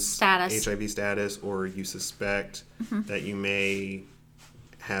person's Status. HIV status, or you suspect that you may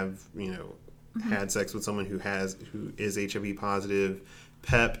have, had sex with someone who is HIV positive,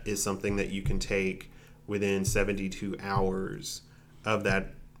 PEP is something that you can take within 72 hours of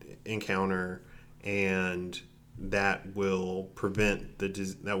that encounter, and that will prevent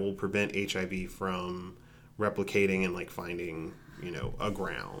HIV from replicating and finding a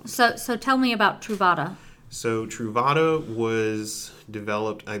ground. So tell me about Truvada. So Truvada was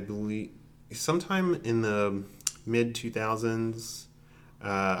developed, I believe, sometime in the mid 2000s.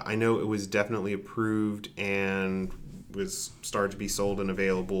 I know it was definitely approved and was started to be sold and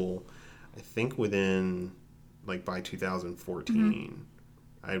available, I think within by 2014.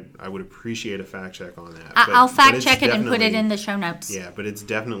 I would appreciate a fact check on that. I'll fact check it and put it in the show notes. Yeah, but it's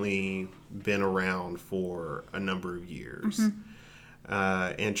definitely been around for a number of years.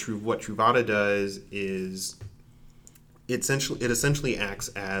 And what Truvada does is it essentially acts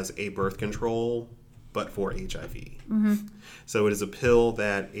as a birth control, but for HIV. So it is a pill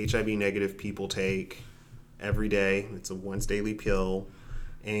that HIV negative people take every day. It's a once daily pill,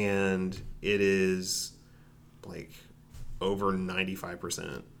 and it is over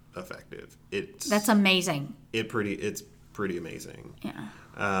 95% effective. That's amazing. It's pretty amazing. Yeah.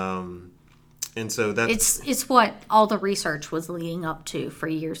 And so it's what all the research was leading up to for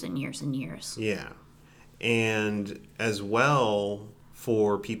years and years and years. Yeah. And as well,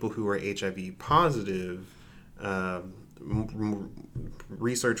 for people who are HIV positive,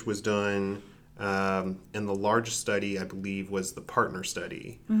 research was done, and the largest study, I believe, was the partner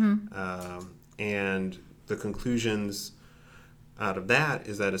study. And the conclusions out of that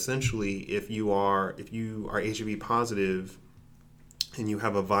is that essentially if you are HIV positive and you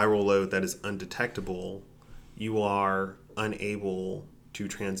have a viral load that is undetectable, you are unable to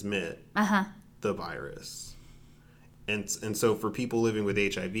transmit the virus. And so for people living with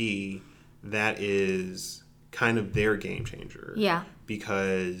HIV, that is kind of their game changer. Yeah.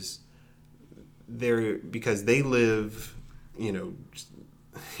 Because they live,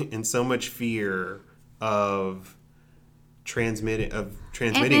 in so much fear of transmitting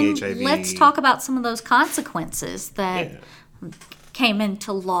and HIV. Let's talk about some of those consequences that came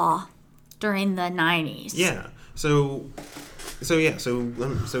into law during the 90s. Yeah. So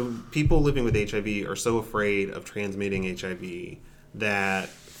people living with HIV are so afraid of transmitting HIV that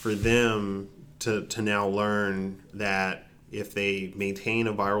for them to now learn that if they maintain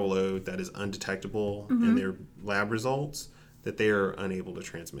a viral load that is undetectable in their lab results, that they are unable to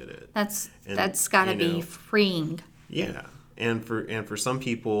transmit it. That's got to be freeing. Yeah. And for some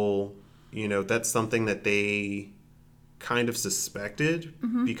people, that's something that they kind of suspected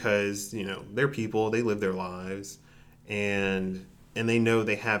because, they're people, they live their lives, and they know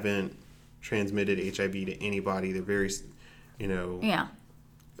they haven't transmitted HIV to anybody. They're very,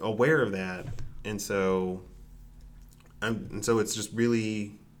 aware of that. And so it's just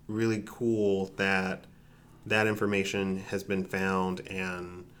really, really cool that information has been found,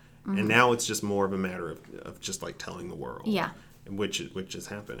 and now it's just more of a matter of just telling the world. Yeah. Which is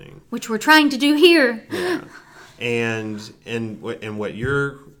happening. Which we're trying to do here. Yeah. And what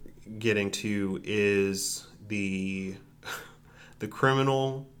you're getting to is the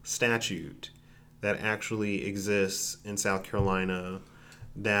criminal statute that actually exists in South Carolina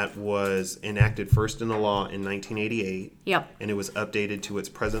that was enacted first into law in 1988. Yep. And it was updated to its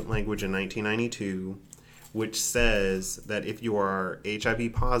present language in 1992, which says that if you are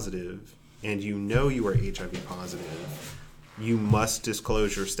HIV positive and you know you are HIV positive, you must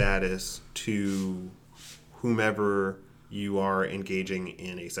disclose your status to whomever you are engaging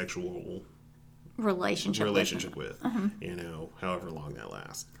in a sexual relationship with, however long that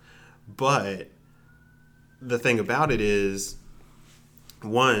lasts. But the thing about it is,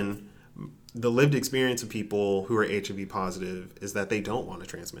 one, the lived experience of people who are HIV positive is that they don't want to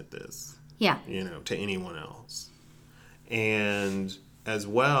transmit this, to anyone else. And as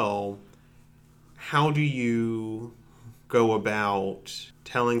well, how do you go about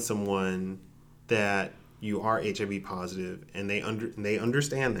telling someone that you are HIV positive and they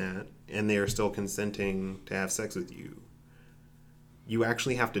understand that and they are still consenting to have sex with you? You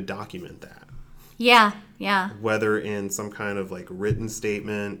actually have to document that. Yeah. Whether in some kind of written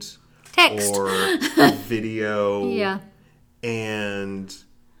statement, text, or video. Yeah. And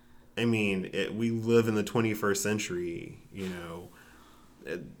I mean, we live in the 21st century,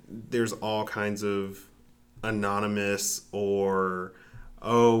 there's all kinds of anonymous or,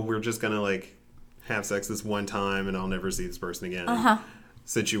 oh, we're just going to like have sex this one time and I'll never see this person again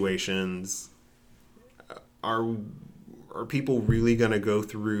situations. Are people really going to go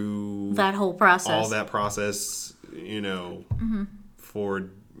through that whole process? All that process, for,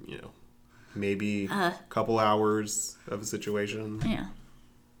 maybe a couple hours of a situation? Yeah.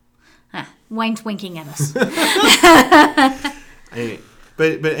 Wayne's winking at us. But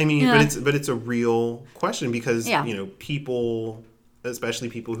it's a real question because people, especially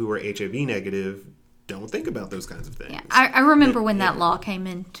people who are HIV negative, don't think about those kinds of things. Yeah. I remember when that law came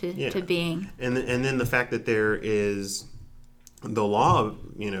into to being, and then the fact that there is the law,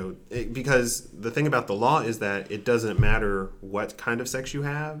 because the thing about the law is that it doesn't matter what kind of sex you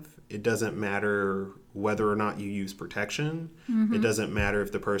have. It doesn't matter whether or not you use protection. It doesn't matter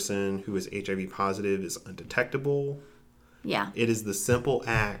if the person who is HIV positive is undetectable. Yeah. It is the simple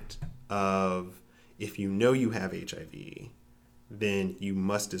act of, if you know you have HIV, then you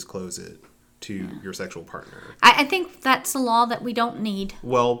must disclose it to your sexual partner. I think that's a law that we don't need.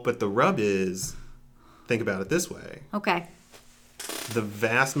 Well, but the rub is, think about it this way. Okay. The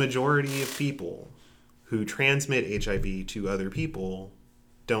vast majority of people who transmit HIV to other people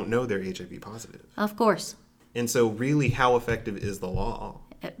don't know they're HIV positive. Of course. And so really, how effective is the law?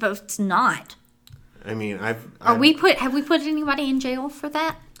 But it's not. I mean, have we put anybody in jail for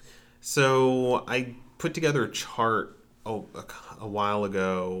that? So I put together a chart a while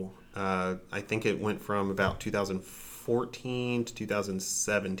ago. I think it went from about 2014 to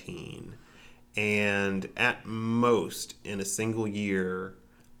 2017. And at most, in a single year,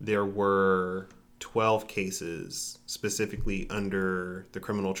 there were 12 cases specifically under the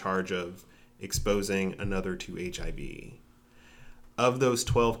criminal charge of exposing another to HIV. Of those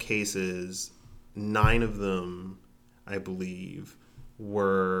 12 cases, 9 of them, I believe,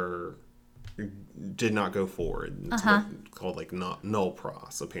 did not go forward. It's called like null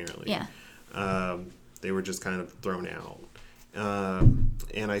pros, apparently. Yeah. They were just kind of thrown out.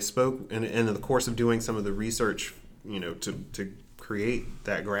 And I spoke, and in the course of doing some of the research, to create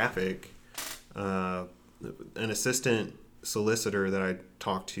that graphic, an assistant solicitor that I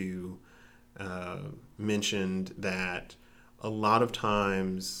talked to mentioned that a lot of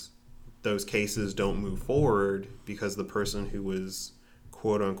times those cases don't move forward because the person who was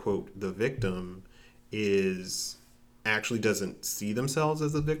quote unquote the victim actually doesn't see themselves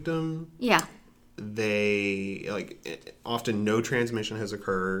as a victim. Yeah. They often no transmission has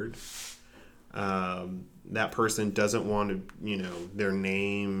occurred. That person doesn't want to, their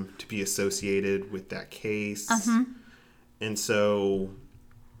name to be associated with that case. And so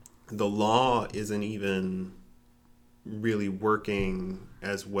the law isn't even really working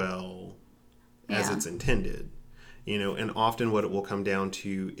as well as it's intended. And often what it will come down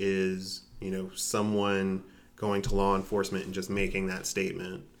to is, someone going to law enforcement and just making that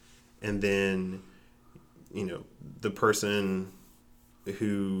statement. And then, the person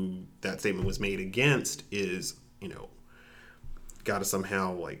who that statement was made against is, got to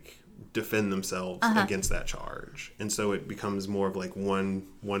somehow defend themselves against that charge. And so it becomes more of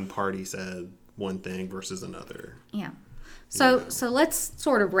one party said one thing versus another. Yeah. So let's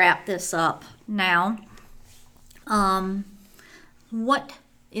sort of wrap this up now. What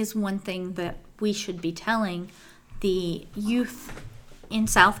is one thing that we should be telling the youth in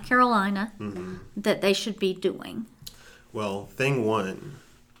South Carolina that they should be doing? Well, thing one,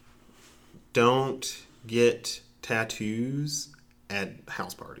 don't get tattoos at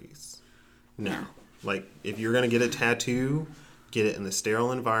house parties. No. Yeah. If you're going to get a tattoo, get it in a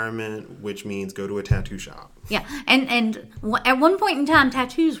sterile environment, which means go to a tattoo shop. Yeah, and at one point in time,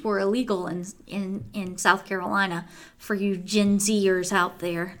 tattoos were illegal in South Carolina for you Gen Zers out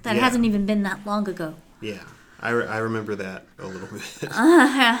there. That hasn't even been that long ago. Yeah, I remember that a little bit.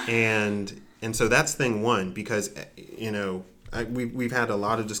 And so that's thing one, because, we've had a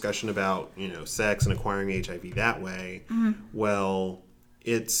lot of discussion about, sex and acquiring HIV that way. Well,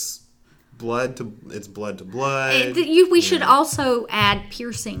 it's blood to blood. We should also add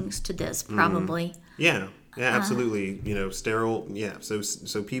piercings to this, probably. Yeah, absolutely. Sterile. Yeah,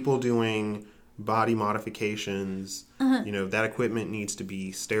 so people doing body modifications, that equipment needs to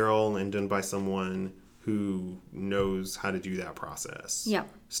be sterile and done by someone who knows how to do that process. Yep.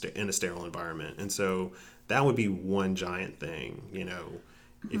 In a sterile environment. And so that would be one giant thing.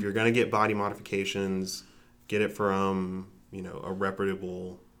 If you're going to get body modifications, get it from, a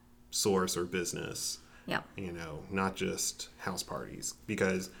reputable source or business. Yep. Not just house parties.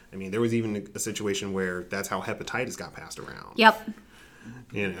 Because, there was even a situation where that's how hepatitis got passed around. Yep.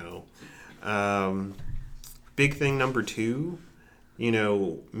 You know, big thing number 2, you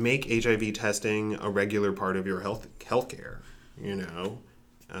know, make HIV testing a regular part of your healthcare. You know,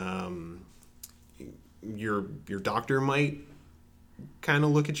 your doctor might kind of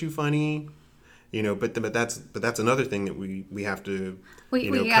look at you funny, you know, but that's another thing that we have to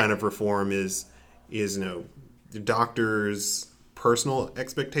kind of reform is you know, the doctor's personal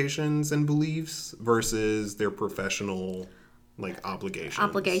expectations and beliefs versus their professional like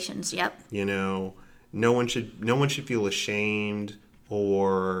obligations. Yep. You know, no one should feel ashamed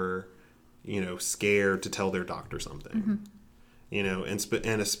or, you know, scared to tell their doctor something. Mm-hmm. You know,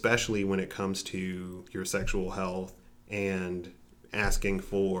 and especially when it comes to your sexual health and asking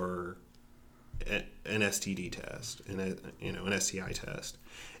for an STD test and an STI test,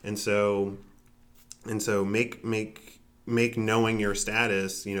 and so make knowing your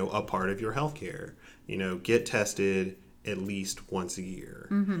status, you know, a part of your healthcare. You know, get tested at least once a year.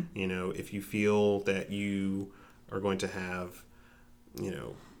 Mm-hmm. You know, if you feel that you are going to have, you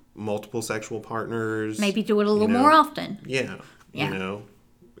know, multiple sexual partners, maybe do it a little more often. Yeah. You know,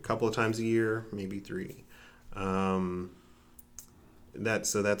 a couple of times a year, maybe 3.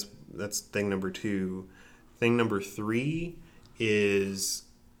 That's thing number 2. Thing number 3 is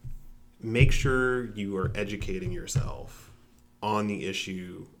make sure you are educating yourself on the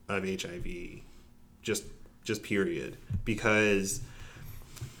issue of HIV. Just period. Because,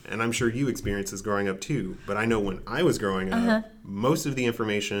 and I'm sure you experienced this growing up too, but I know when I was growing up, most of the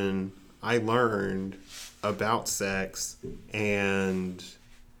information I learned about sex and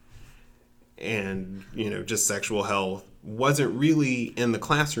you know, just sexual health wasn't really in the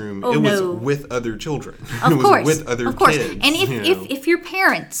classroom. It was with other children. Of course. With other kids. And if you're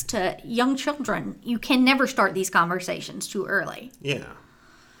parents to young children, you can never start these conversations too early. Yeah.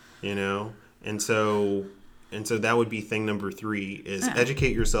 You know, and so that would be thing number 3 is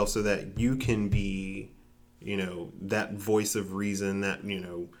educate yourself so that you can be, you know, that voice of reason that, you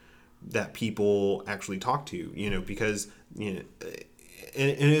know, that people actually talk to, you know, because, you know,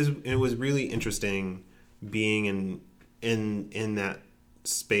 it was really interesting being in that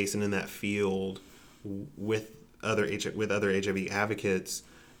space and in that field with other HIV advocates,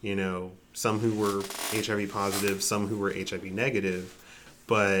 you know, some who were HIV positive, some who were HIV negative,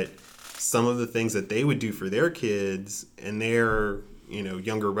 but some of the things that they would do for their kids and their, you know,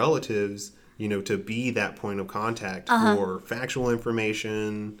 younger relatives, you know, to be that point of contact for factual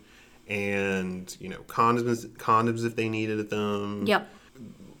information and, you know, condoms if they needed them. Yep.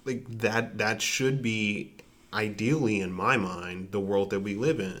 Like that should be ideally, in my mind, the world that we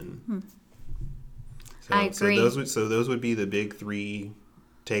live in. I agree. So those would be the big 3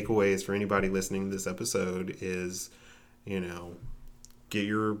 takeaways for anybody listening to this episode is, you know, get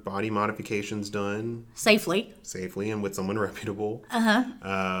your body modifications done safely and with someone reputable.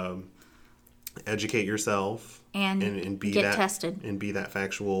 Educate yourself and be get tested and be that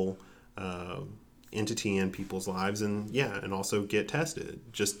factual entity in people's lives, and also get tested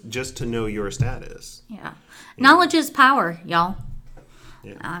just to know your status. Knowledge is power, y'all.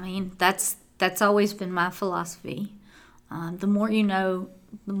 I mean, that's always been my philosophy. The more you know,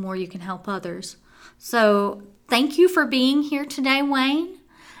 the more you can help others. So thank you for being here today, Wayne,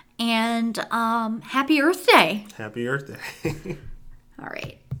 and happy Earth Day. Happy Earth Day. All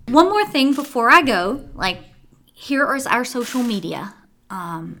right, one more thing before I go, here is our social media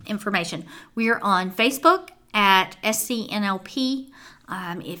information. We are on Facebook at SCNLP.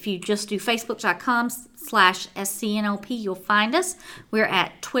 If you just do facebook.com/SCNLP, you'll find us. We're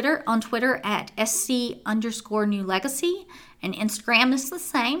at Twitter at SC_New Legacy, and Instagram is the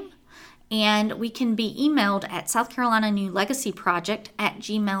same. And we can be emailed at South Carolina New Legacy Project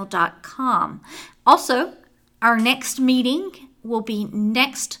 @gmail.com. Also, our next meeting will be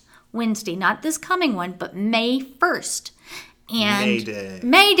next Wednesday, not this coming one, but May 1st. And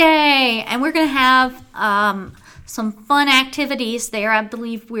May Day. And we're going to have some fun activities there. I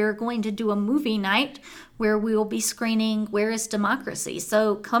believe we're going to do a movie night where we will be screening Where is Democracy?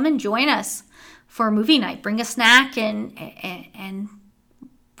 So come and join us for a movie night. Bring a snack and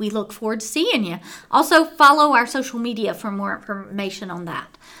we look forward to seeing you. Also, follow our social media for more information on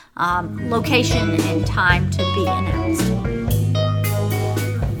that. Location and time to be announced.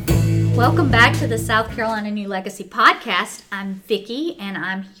 Welcome back to the South Carolina New Legacy Podcast. I'm Vicki, and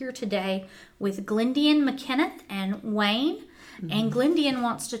I'm here today with Glendien McKenneth and Wayne. Mm-hmm. And Glendien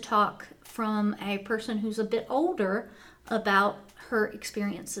wants to talk from a person who's a bit older about her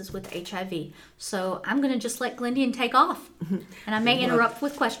experiences with HIV. So I'm going to just let Glendien take off, and I may interrupt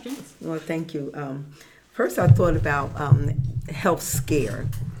with questions. Well, thank you. First, I thought about health scare,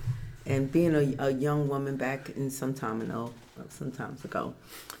 and being a young woman back in sometime in the some times ago.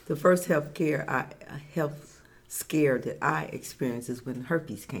 The first health scare that I experienced is when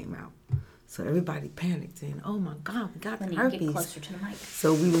herpes came out. So everybody panicked saying, "Oh my God, we got When the you herpes." get closer to the mic.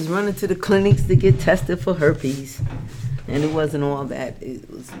 So we was running to the clinics to get tested for herpes, and it wasn't all that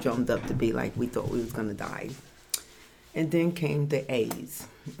it was drummed up to be like we thought we was gonna die. And then came the AIDS,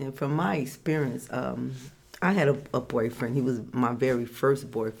 and from my experience, I had a boyfriend. He was my very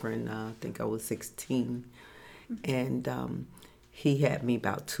first boyfriend. I think I was 16, and he had me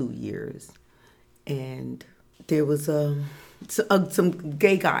about 2 years, and there was some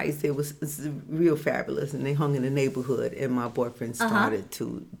gay guys. They was real fabulous, and they hung in the neighborhood. And my boyfriend started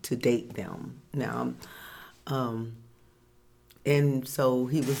to date them. Now, and so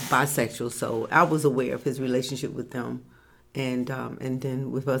he was bisexual. So I was aware of his relationship with them, and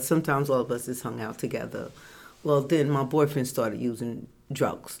then with us, sometimes all of us just hung out together. Well, then my boyfriend started using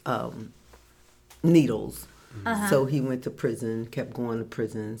drugs, needles. So he went to prison, kept going to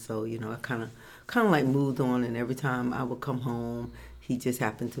prison. So I kind of like moved on, and every time I would come home, he just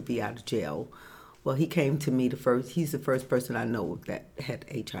happened to be out of jail. Well, he came to me he's the first person I know that had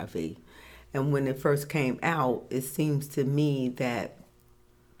HIV. And when it first came out, it seems to me that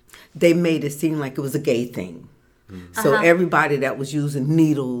they made it seem like it was a gay thing. So everybody that was using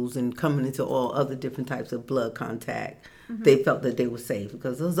needles and coming into all other different types of blood contact, they felt that they were safe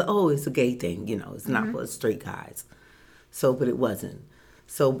because it was like, oh, it's a gay thing, it's not for straight guys. So, but it wasn't.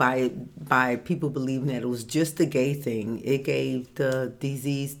 So by people believing that it was just a gay thing, it gave the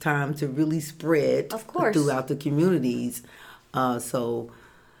disease time to really spread Of course. throughout the communities. He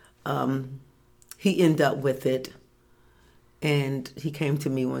ended up with it. And he came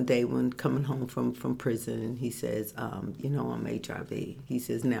to me one day when coming home from prison, and he says, I'm HIV. He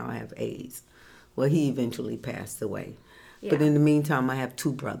says, now I have AIDS. Well, he eventually passed away. Yeah. But in the meantime, I have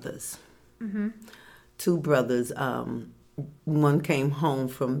two brothers. Two brothers. One came home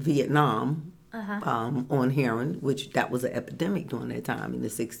from Vietnam on heroin, which that was an epidemic during that time in the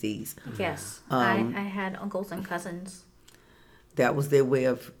 60s. Yes. I had uncles and cousins. That was their way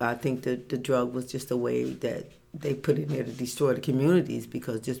of, I think the drug was just a way that they put in there to destroy the communities,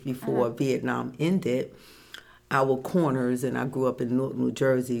 because just before Vietnam ended, our corners, and I grew up in Newark, New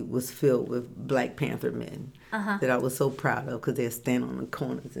Jersey, was filled with Black Panther men that I was so proud of, because they'd stand on the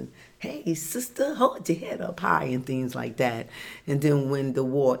corners and, hey, sister, hold your head up high and things like that. And then when the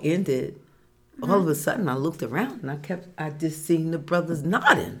war ended, all of a sudden I looked around and I just seen the brothers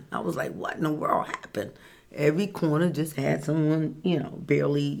nodding. I was like, what in the world happened? Every corner just had someone,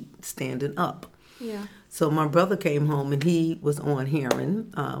 barely standing up. Yeah. So my brother came home and he was on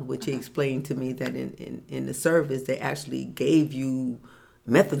heroin, which he explained to me that in the service they actually gave you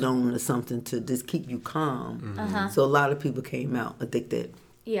methadone or something to just keep you calm. So a lot of people came out addicted.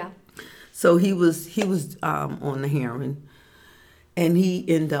 Yeah. So he was on the heroin, and he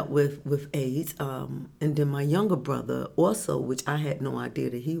ended up with AIDS. And then my younger brother also, which I had no idea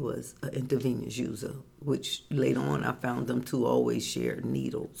that he was an intravenous user, which later on I found them two always shared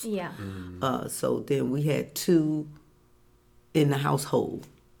needles. Yeah. So then we had two in the household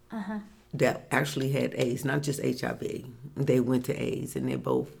that actually had AIDS, not just HIV. They went to AIDS, and they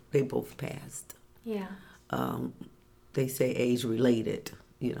both passed. Yeah. They say AIDS related,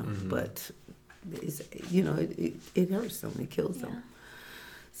 but it's, it hurts them, it kills them.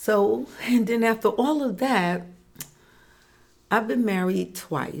 So, and then after all of that, I've been married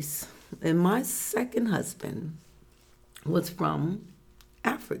twice, and my second husband was from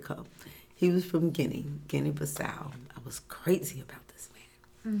Africa. He was from Guinea-Bissau. I was crazy about this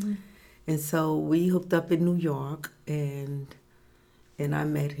man. And so we hooked up in New York, and I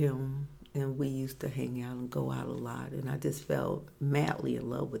met him, and we used to hang out and go out a lot, and I just fell madly in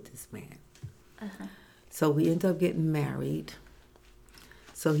love with this man. So we ended up getting married.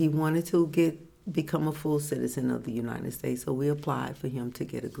 So he wanted to become a full citizen of the United States, so we applied for him to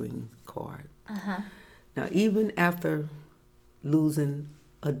get a green card. Now, even after losing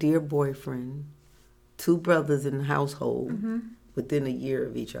a dear boyfriend, two brothers in the household within a year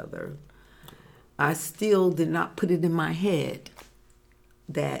of each other, I still did not put it in my head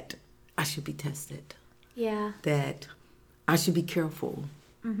that I should be tested. Yeah. That I should be careful.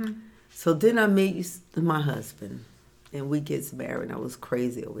 So then I met my husband, and we get married. I was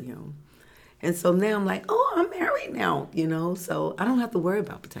crazy over him. And so now I'm like, oh, I'm married now, so I don't have to worry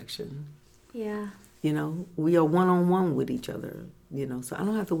about protection. Yeah. We are one-on-one with each other, so I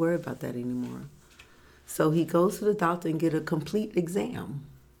don't have to worry about that anymore. So he goes to the doctor and get a complete exam.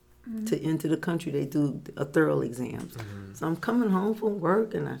 To enter the country. They do a thorough exams. So I'm coming home from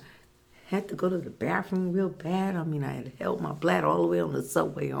work, and I had to go to the bathroom real bad. I mean, I had held my bladder all the way on the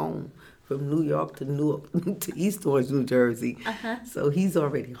subway home from New York to to East Orange, New Jersey. So he's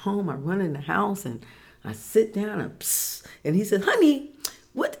already home. I run in the house and I sit down and he said, "Honey,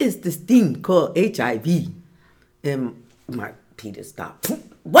 what is this thing called HIV?" And my Peter stopped.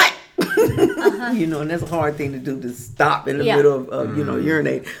 What? You know, and that's a hard thing to do, to stop in the middle of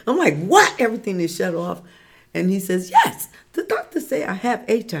urinate. I'm like, what? Everything is shut off. And he says, yes, the doctor say I have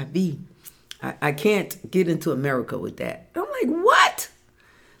HIV. I can't get into America with that. I'm like, what?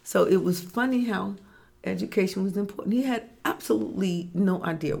 So it was funny how education was important. He had absolutely no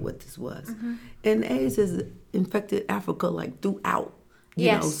idea what this was. And AIDS has infected Africa like throughout,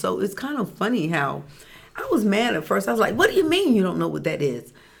 you know. So it's kind of funny how I was mad at first. I was like, what do you mean you don't know what that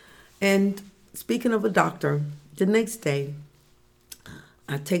is? And speaking of a doctor, the next day,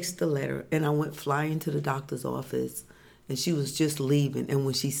 I takes the letter and I went flying to the doctor's office, and she was just leaving. And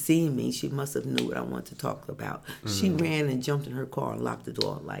when she seen me, she must have knew what I wanted to talk about. She ran and jumped in her car and locked the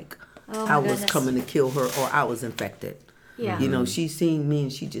door like I was coming to kill her or I was infected. Yeah. You know, she seen me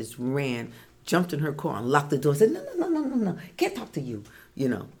and she just ran, jumped in her car and locked the door. Said, no, can't talk to you. You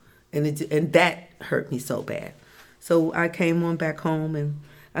know, and that hurt me so bad. So I came on back home and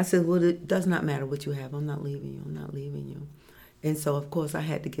I said, well, it does not matter what you have. I'm not leaving you. I'm not leaving you. And so, of course, I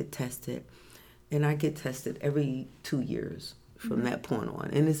had to get tested. And I get tested every 2 years from that point on.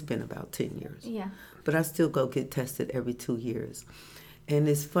 And it's been about 10 years. Yeah. But I still go get tested every 2 years. And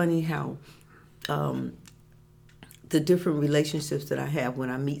it's funny how the different relationships that I have when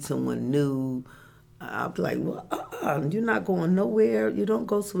I meet someone new, I'll be like, well, you're not going nowhere. You don't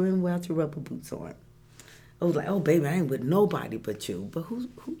go swimming without your rubber boots on. I was like, oh, baby, I ain't with nobody but you. But who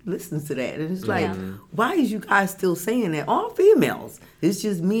listens to that? And it's like, why is you guys still saying that? All females. It's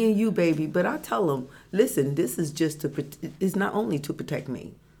just me and you, baby. But I tell them, listen, this is just it's not only to protect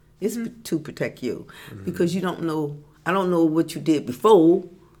me. It's to protect you. Because you don't know, I don't know what you did before,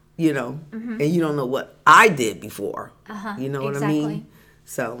 you know, and you don't know what I did before. You know what I mean?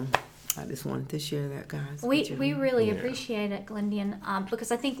 So I just wanted to share that, guys. We really appreciate it, Glendon,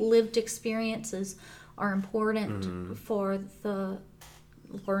 because I think lived experiences are important for the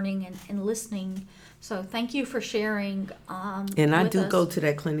learning and listening. So thank you for sharing. And I do go to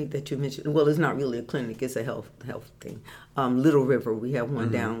that clinic that you mentioned. Well, it's not really a clinic; it's a health thing. Little River, we have one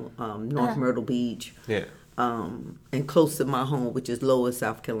down North Myrtle Beach. Yeah. And close to my home, which is Lower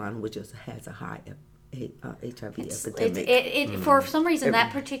South Carolina, which has a high HIV epidemic. For some reason,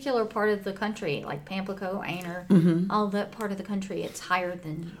 that particular part of the country, like Pamplico, Anner, all that part of the country, it's higher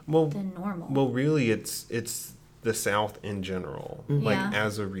than normal. Well, really, it's the South in general, like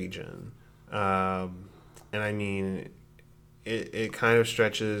as a region, and I mean, it kind of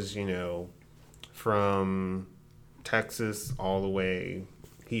stretches, you know, from Texas all the way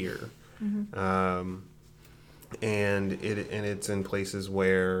here, and it's in places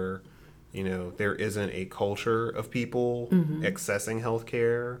where, you know, there isn't a culture of people accessing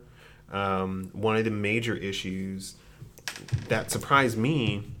healthcare. One of the major issues that surprised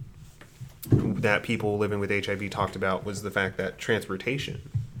me that people living with HIV talked about was the fact that transportation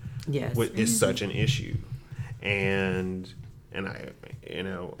is such an issue. And I, you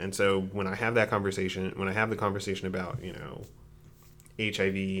know, and so when I have the conversation about, you know,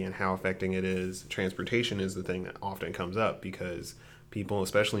 HIV and how affecting it is, transportation is the thing that often comes up because people,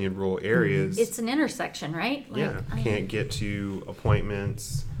 especially in rural areas, it's an intersection, right? Can't get to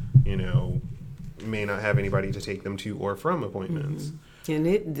appointments, you know, may not have anybody to take them to or from appointments.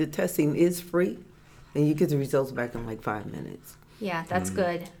 And the testing is free, and you get the results back in like 5 minutes. Yeah, that's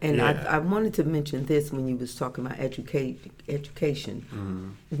good. And I wanted to mention this when you was talking about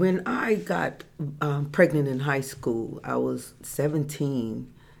education. When I got pregnant in high school, I was 17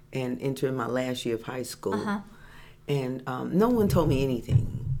 and entering my last year of high school. And no one told me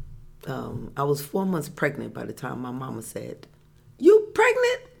anything. I was 4 months pregnant by the time my mama said, "You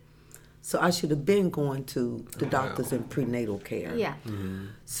pregnant?" So I should have been going to the doctors in prenatal care. Yeah.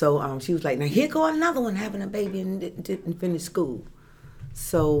 So she was like, "Now here go another one having a baby and didn't finish school."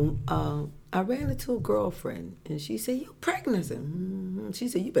 So I ran into a girlfriend and she said, "You pregnant?" I said, She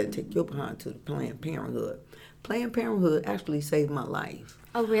said, "You better take your behind to the Planned Parenthood." Planned Parenthood actually saved my life.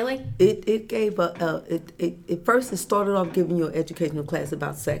 Oh, really? It gave first it started off giving you an educational class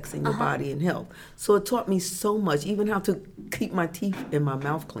about sex and your body and health. So it taught me so much, even how to keep my teeth and my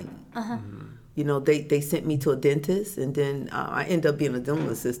mouth clean. You know, they sent me to a dentist, and then I ended up being a dental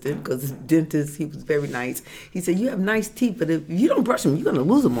assistant because the dentist, he was very nice. He said, "You have nice teeth, but if you don't brush them, you're going to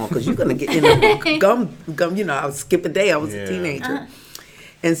lose them all because you're going to get in the gum. You know, I would skip a day. I was a teenager.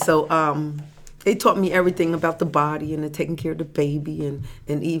 And so they taught me everything about the body and the taking care of the baby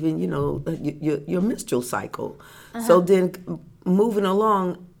and even, you know, your menstrual cycle. So then moving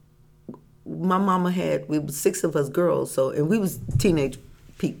along, my mama we was 6 of us girls, so, and we was teenage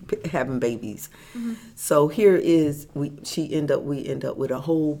having babies. So here is, we end up with a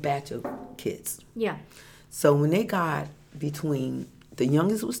whole batch of kids. Yeah. So when they got between, the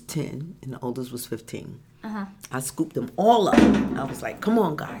youngest was 10 and the oldest was 15. I scooped them all up. I was like, come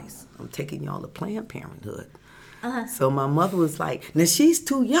on, guys. I'm taking y'all to Planned Parenthood. So my mother was like, now she's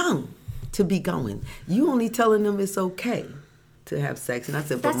too young to be going. You only telling them it's okay to have sex. And I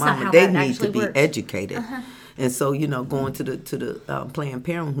said, but That's not Mama, how they that need to actually be works. educated. And so, going to the Planned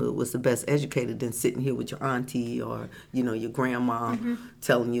Parenthood was the best educated than sitting here with your auntie or, your grandma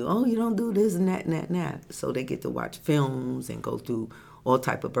telling you, oh, you don't do this and that and that and that. So they get to watch films and go through all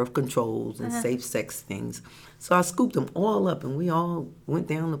type of birth controls and safe sex things. So I scooped them all up, and we all went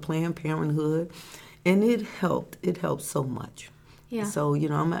down to Planned Parenthood, and it helped. It helped so much. Yeah. So,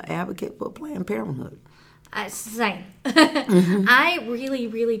 I'm an advocate for Planned Parenthood. Same. I really,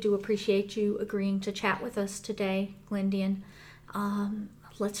 really do appreciate you agreeing to chat with us today, Glendon.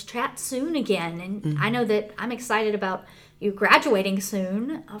 Let's chat soon again. And I know that I'm excited about you graduating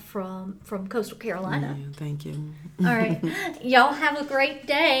soon from Coastal Carolina. Yeah, thank you. All right. Y'all have a great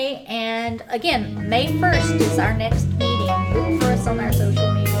day. And again, May 1st is our next meeting. Look for us on our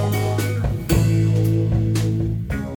social media.